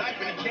head inside,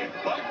 but he can't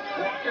butt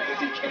Walker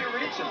because he can't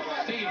reach him.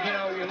 Steve, you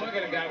know, you look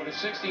at a guy with a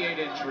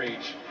 68-inch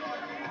reach,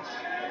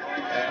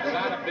 and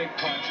without a big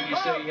punch, and you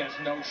say he has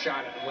no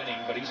shot at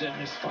winning, but he's in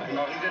this fight.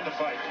 Oh, he's in the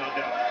fight, no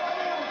doubt.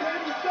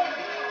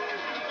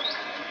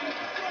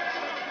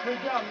 Good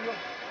job, Leo.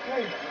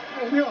 Hey,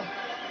 Leo.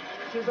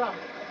 Sit down.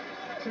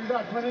 Sit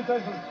down. Come on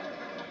inside.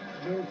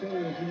 They were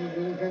saying that you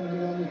really can't be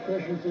under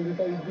pressure, so they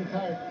thought you'd be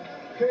tired.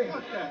 Okay?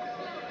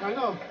 I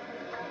know.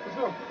 Let's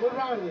go. What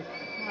round is this?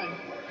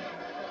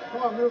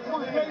 Come on, Leo. Come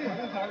on,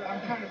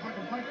 I'm trying to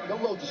fucking punch you.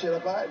 Don't load the shit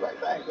up, all right? Right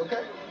back,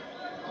 okay?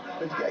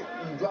 But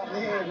you drop the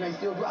hands, man.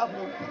 Still dropping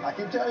them. I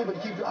keep telling you, but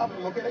you keep dropping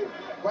them, okay?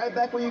 Right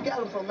back where you got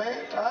them from,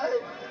 man. All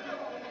right?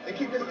 And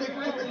keep that stick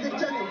touching them. Keep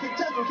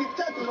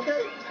touching them,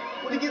 okay?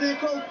 When you get in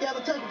close, you gotta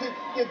touch them.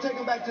 Take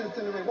them back to the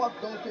center ring. Walk,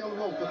 don't stay on the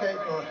ropes, okay?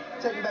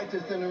 Take them back to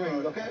the center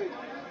ring, okay?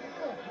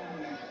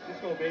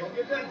 Let's go, baby.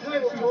 Get that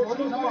tight, Let's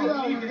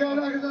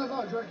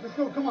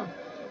go, come on.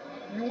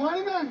 You want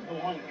it, man? I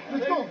want it.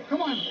 Let's go,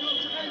 come on.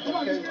 Come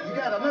on. Okay, you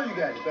got it. I know you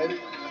got it, baby.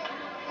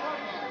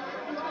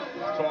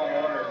 Tall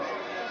order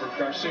for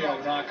Garcia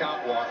to knock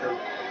out Walker.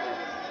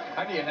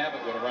 How do you have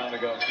it with a round to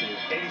go, Steve?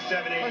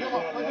 87-84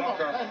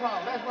 Walker. Last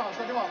round.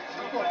 Take him off.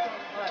 Let's go. All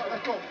right,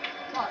 let's go.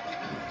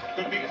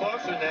 Could be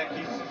closer, Nick.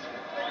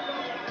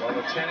 Well,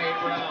 the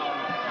 10-8 round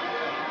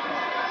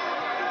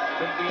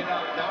could be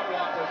enough. Now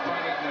Walker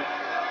fighting with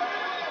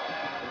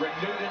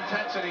renewed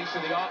intensity, so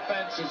the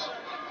offense is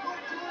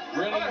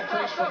really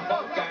increased from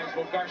both guys.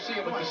 Well, Garcia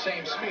with the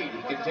same speed.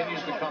 He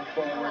continues to come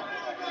forward,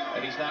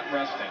 and he's not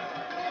resting.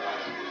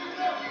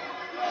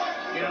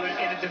 You know,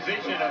 in a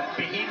division of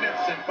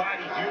behemoths and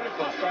body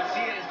beautifuls,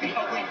 Garcia is the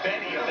ugly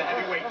Betty of the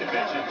heavyweight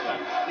division.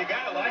 You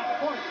gotta like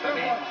him. I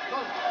mean,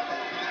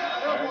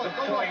 there's a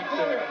point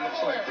there. It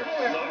looks like the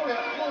Move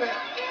it.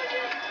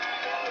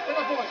 Take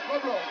a boy. Go,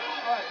 bro. All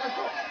right, let's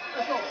go.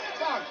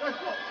 Box, let's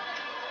go.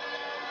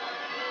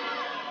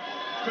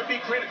 Could be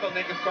critical,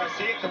 Nick, if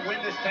Garcia can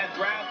win this 10th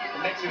round.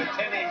 It makes it a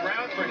 10-8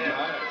 round for him.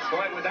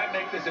 Boy, would that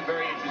make this a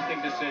very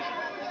interesting decision.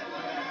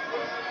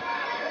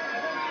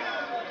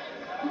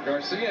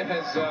 Garcia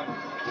has,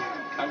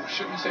 I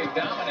shouldn't say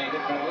dominated,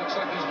 but it looks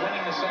like he's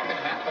winning the second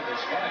half of this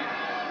fight.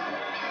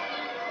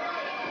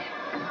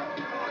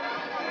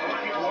 I want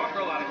to give Walker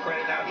a lot of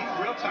credit now. He's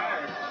real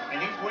tired, and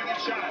he's winging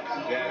shots.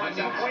 Yeah, he wants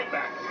that weight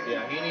back.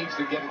 Yeah, he needs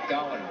to get it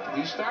going.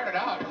 He started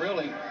out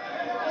really,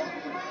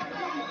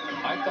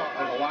 I thought,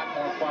 with a lot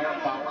more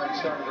firepower and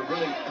started to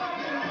really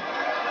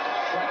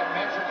try to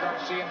measure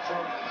Garcia and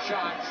throw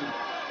shots. And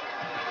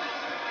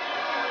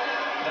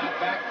not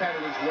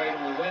backpedal his way to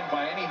a win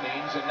by any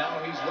means, and now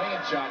he's winging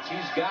shots.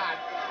 He's got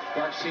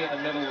Garcia in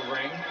the middle of the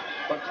ring,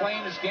 but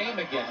playing his game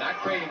again, not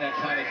creating that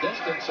kind of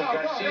distance, so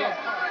Garcia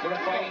with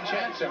a fighting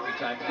chance every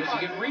time because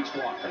he can reach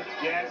Walker.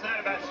 Yeah, it's not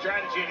about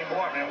strategy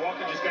anymore, man.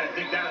 Walker just got to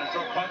dig down and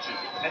throw punches.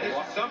 And this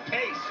is some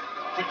pace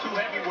for two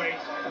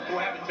heavyweights who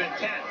haven't been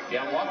 10.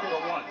 Yeah,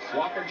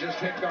 Walker just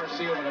hit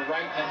Garcia with a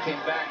right and then came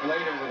back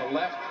later with a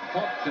left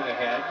hook to the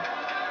head.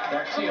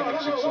 Garcia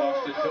looks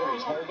exhausted too.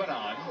 He's holding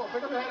on.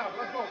 Pick up your head up.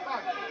 Let's go.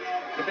 Back.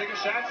 The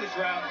biggest shots this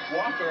round,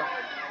 Walker.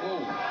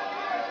 Ooh.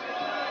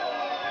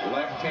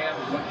 Left hand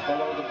went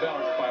below the belt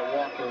by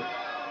Walker.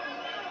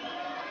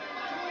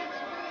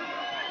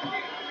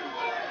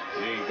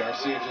 Gee,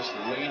 Garcia just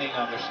leaning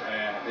on his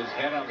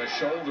head on the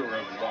shoulder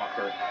of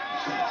Walker.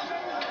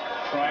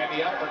 Trying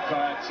the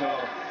uppercut, so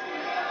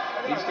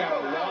he's got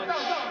to launch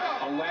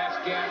a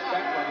last gasp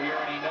effort here,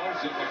 and he knows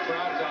it. The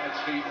crowd's on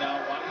its feet now,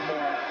 wanting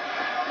more.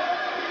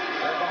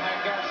 They're behind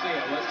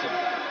Garcia, listen.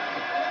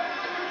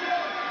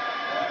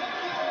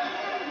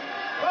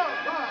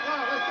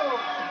 Let's go.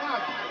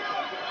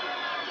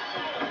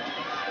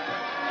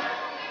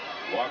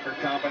 Walker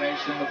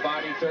combination in the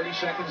body 30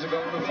 seconds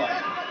ago in the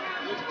fight.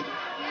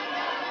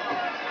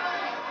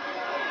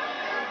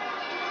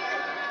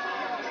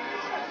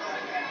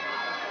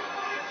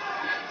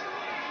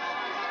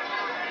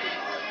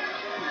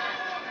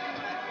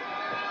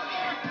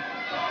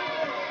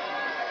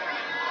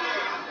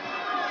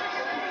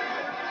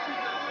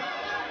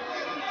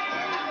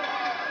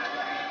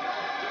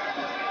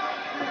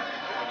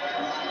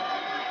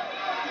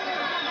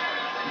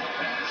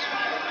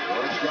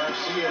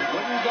 Garcia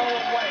wouldn't go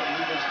away.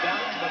 He was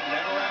down, but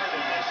never out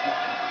in this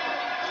one.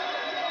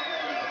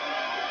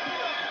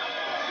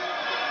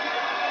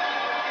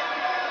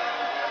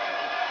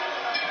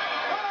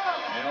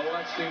 You know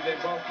what, Steve? They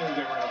both knew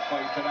they were in a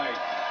fight tonight.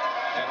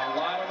 And a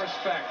lot of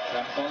respect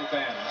on both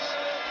ends.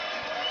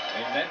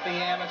 They met the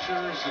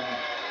amateurs, and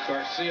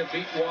Garcia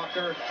beat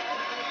Walker.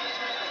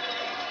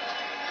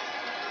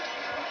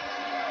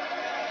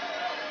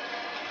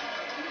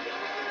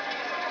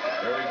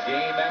 Very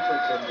game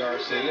effort from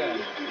Garcia.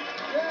 And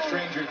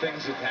stranger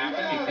things have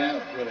happened. You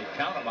can't really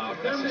count them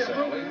out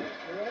necessarily.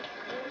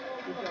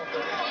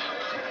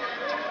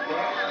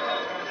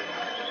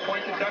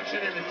 Point deduction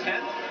in the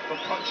 10th for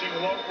punching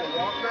low for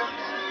Walker.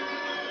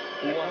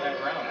 Who won that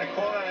round? I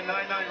call that a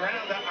 9-9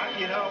 round.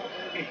 You know,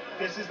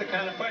 this is the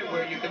kind of fight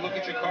where you can look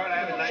at your card. I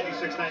have a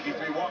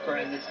 96-93 Walker,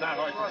 and it's not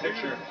hard to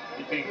picture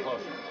it being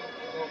close.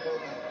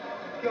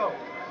 Go.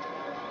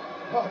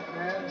 Fuck,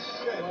 man.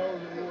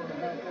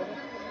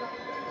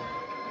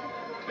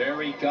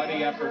 Very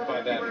gutty effort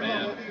by that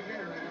man.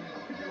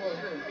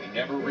 He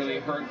never really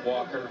hurt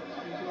Walker,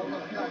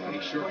 but he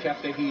sure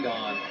kept the heat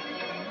on.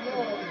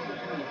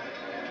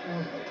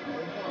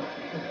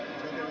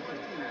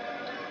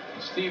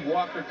 Steve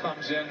Walker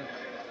comes in.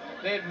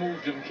 They had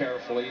moved him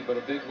carefully, but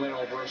a big win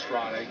over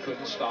Estrada.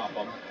 Couldn't stop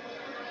him.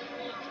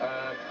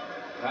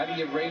 How do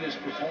you rate his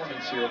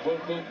performance here? We'll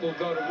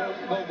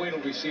wait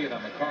till we see it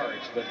on the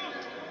cards, but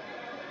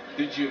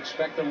did you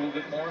expect a little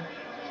bit more?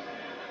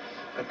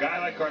 A guy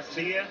like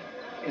Garcia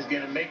is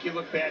going to make you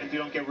look bad if you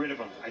don't get rid of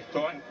him. I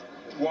thought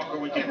Walker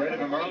would get rid of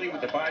him early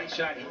with the body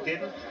shot. He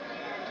didn't.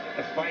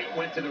 The fight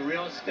went to the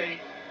real estate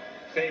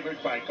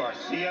favored by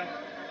Garcia.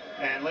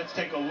 And let's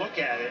take a look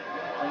at it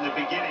from the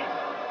beginning.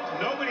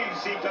 Nobody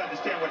seemed to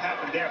understand what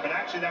happened there, but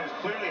actually that was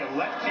clearly a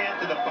left hand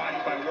to the body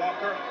by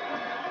Walker.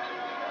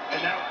 And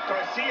now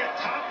Garcia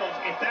topples.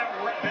 If that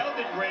bell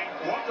didn't ring,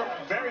 Walker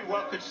very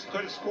well could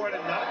have scored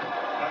a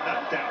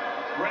knockdown.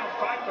 Round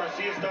 5,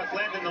 Garcia starts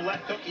landing the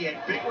left hook. He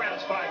had big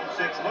rounds 5 and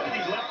 6. Look at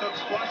these left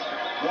hooks flush.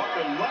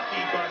 Walker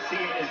lucky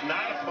Garcia is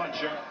not a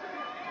puncher.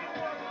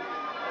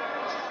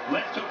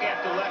 Left hook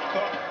after left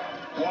hook.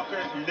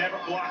 Walker never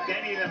blocked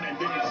any of them and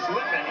didn't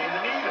slip any of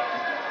them either.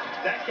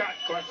 That got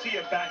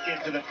Garcia back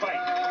into the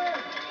fight.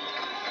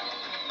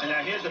 And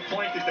now here's the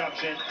point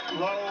deduction.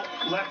 Low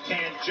left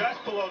hand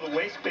just below the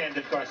waistband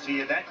of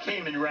Garcia. That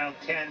came in round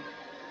 10.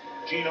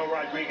 Gino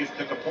Rodriguez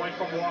took a point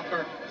from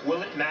Walker.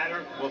 Will it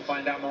matter? We'll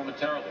find out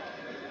momentarily.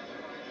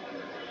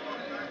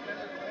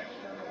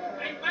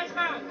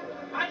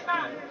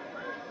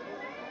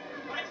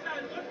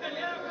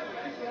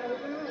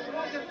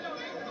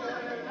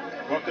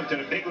 Welcome to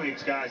the big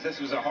leagues, guys. This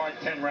was a hard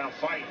 10-round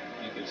fight.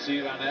 You can see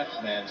it on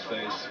that man's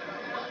face.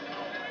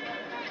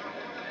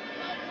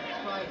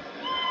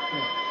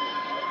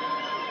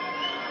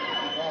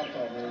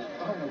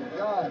 Oh my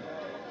God.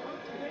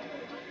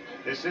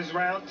 This is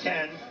round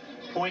 10.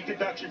 Point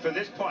deduction for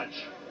this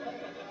punch.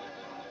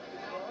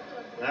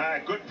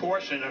 A good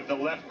portion of the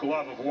left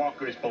glove of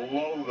Walker is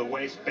below the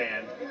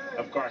waistband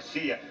of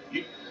Garcia.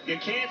 You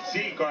can't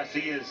see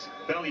Garcia's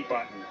belly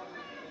button,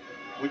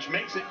 which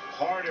makes it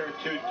harder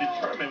to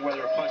determine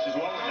whether a punch is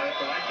low or not,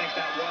 but I think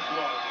that was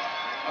low.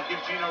 I'll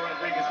give Gino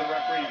Rodriguez, the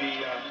referee,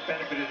 the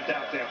benefit of the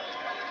doubt there.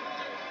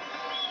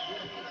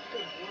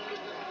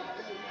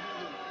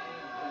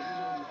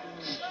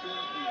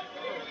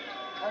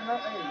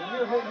 Hey, when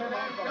you're hitting him,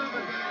 I'm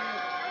coming.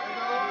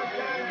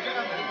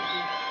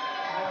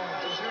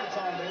 It's your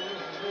time, baby.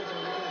 It's your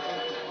time.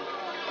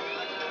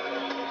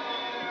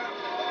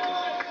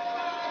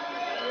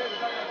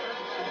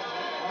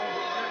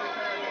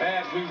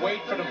 As we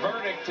wait for the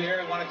verdict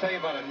here, I want to tell you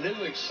about a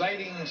new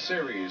exciting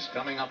series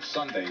coming up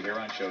Sunday here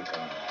on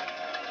Showtime.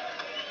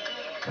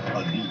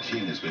 A new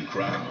king has been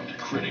crowned.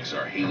 Critics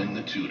are hailing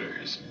the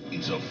Tudors.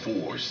 It's a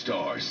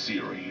 4-star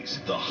series.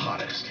 The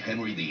hottest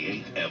Henry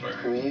VIII ever.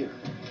 Who are you?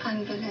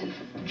 I'm Boleyn.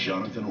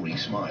 Jonathan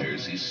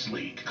Rhys-Meyers is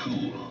sleek,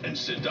 cool, and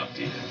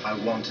seductive. I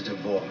want a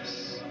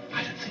divorce.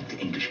 I don't think the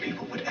English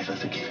people would ever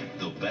forgive him.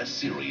 The best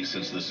series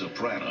since The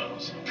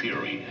Sopranos,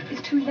 period.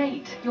 It's too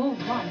late. Your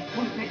wife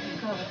won't let you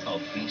go. A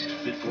feast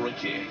fit for a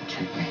king.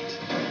 Too late.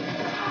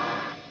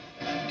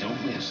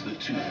 Don't miss The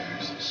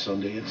Tudors,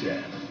 Sunday at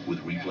 10, with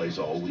replays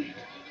all week.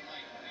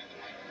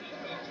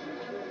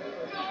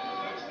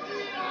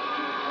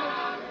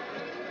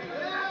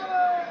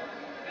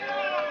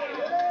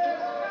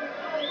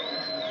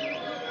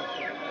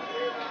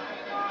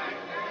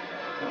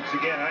 Once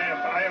again, I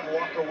have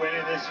Walker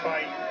winning this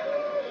fight.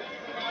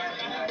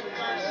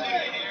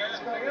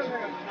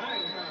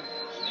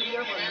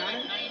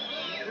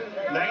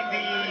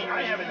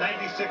 I have a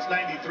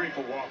 96-93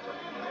 for Walker.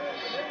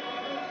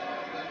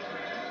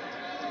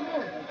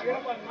 I got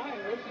up on 9.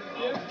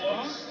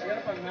 I got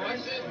up on 9.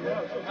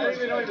 I didn't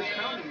even know he was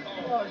counting.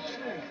 Oh,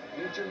 shit.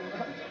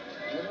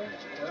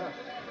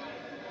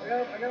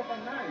 Yeah. I got up on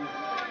 9.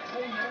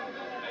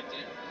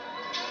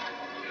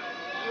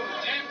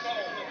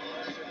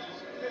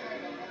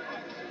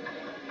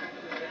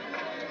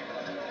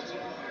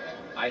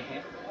 I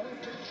did.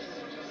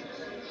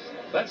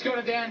 Let's go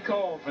to Dan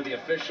Cole for the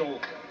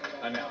official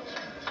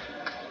announcement.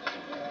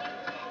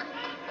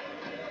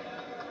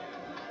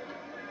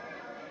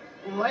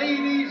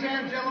 Ladies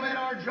and gentlemen,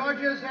 our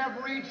judges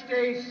have reached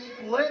a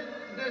split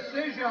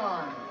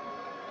decision.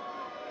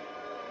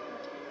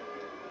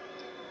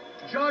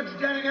 Judge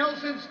Denny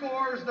Nelson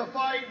scores the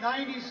fight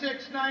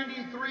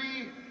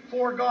 96-93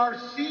 for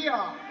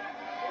Garcia.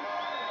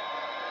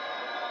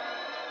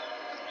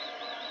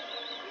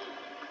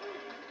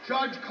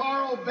 Judge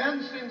Carl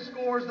Benson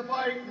scores the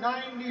fight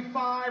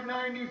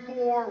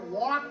 95-94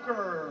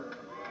 Walker.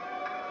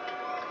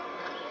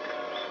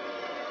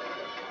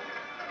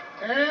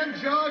 And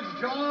Judge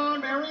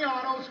John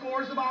Mariano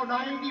scores about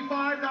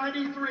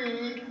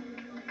 95-93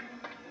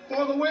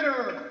 for the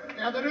winner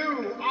and the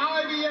new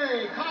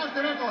IBA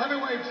Continental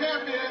Heavyweight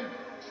Champion,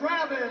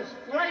 Travis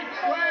Walker.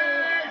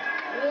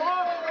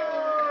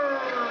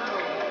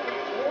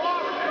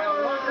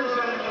 Walker's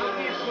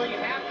obviously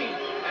happy,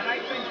 and I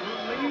think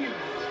relieved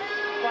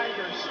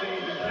fighter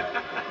stayed.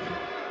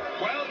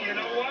 Well, you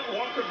know what?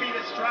 Walker beat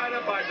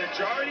Estrada by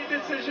majority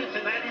decision.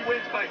 Tonight he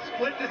wins by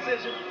split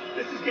decision.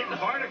 This is getting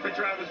harder for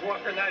Travis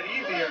Walker, not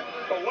easier.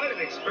 But what an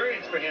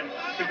experience for him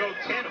to go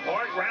 10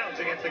 hard rounds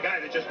against a guy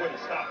that just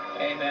wouldn't stop.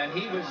 Hey, man,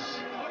 he was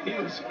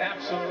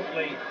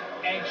absolutely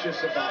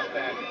anxious about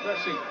that.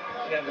 Especially,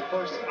 you know, the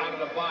first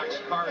out-of-the-box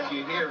card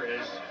you hear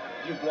is,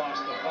 you've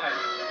lost the fight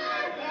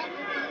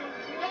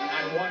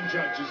on one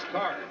judge's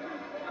card.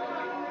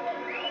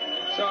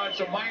 So it's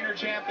a minor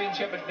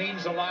championship. It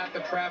means a lot to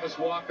Travis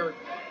Walker,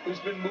 who's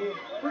been moved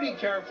pretty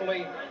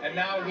carefully, and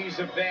now he's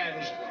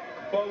avenged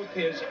both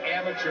his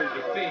amateur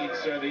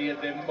defeats, or the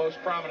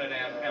most prominent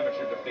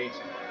amateur defeats,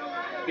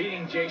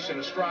 beating Jason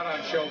Estrada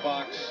on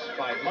ShoBox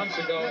 5 months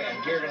ago,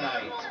 and here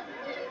tonight,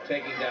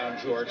 taking down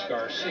George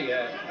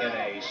Garcia in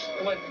a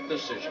split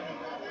decision.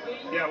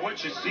 Yeah,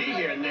 what you see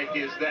here, Nick,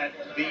 is that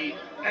the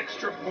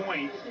extra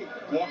point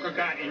Walker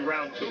got in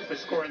round 2 for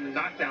scoring the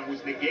knockdown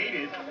was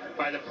negated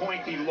by the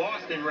point he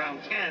lost in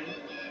round 10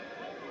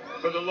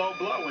 for the low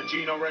blow when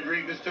Gino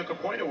Rodriguez took a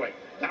point away.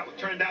 That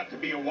turned out to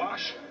be a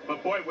wash,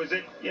 but boy, was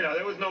it, you know,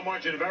 there was no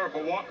margin of error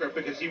for Walker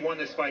because he won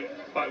this fight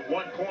by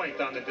 1 point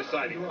on the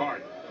deciding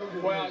card.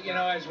 Well, you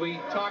know, as we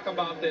talk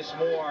about this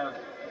more,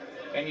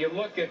 and you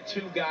look at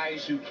two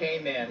guys who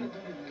came in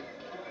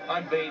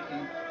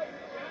unbeaten,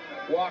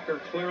 Walker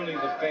clearly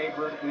the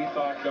favorite, we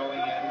thought, going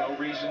in. No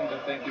reason to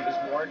think he was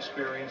more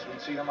experienced. We'd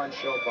seen him on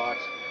ShoBox.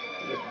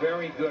 He was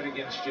very good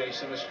against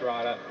Jason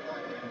Estrada.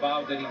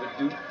 Vowed that he would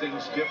do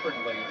things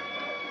differently.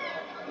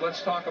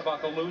 Let's talk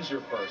about the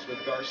loser first,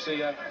 with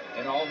Garcia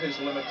and all his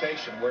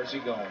limitation. Where's he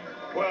going?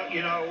 Well,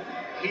 you know,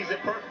 he's a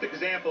perfect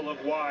example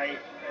of why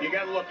you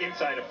got to look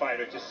inside a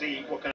fighter to see what kind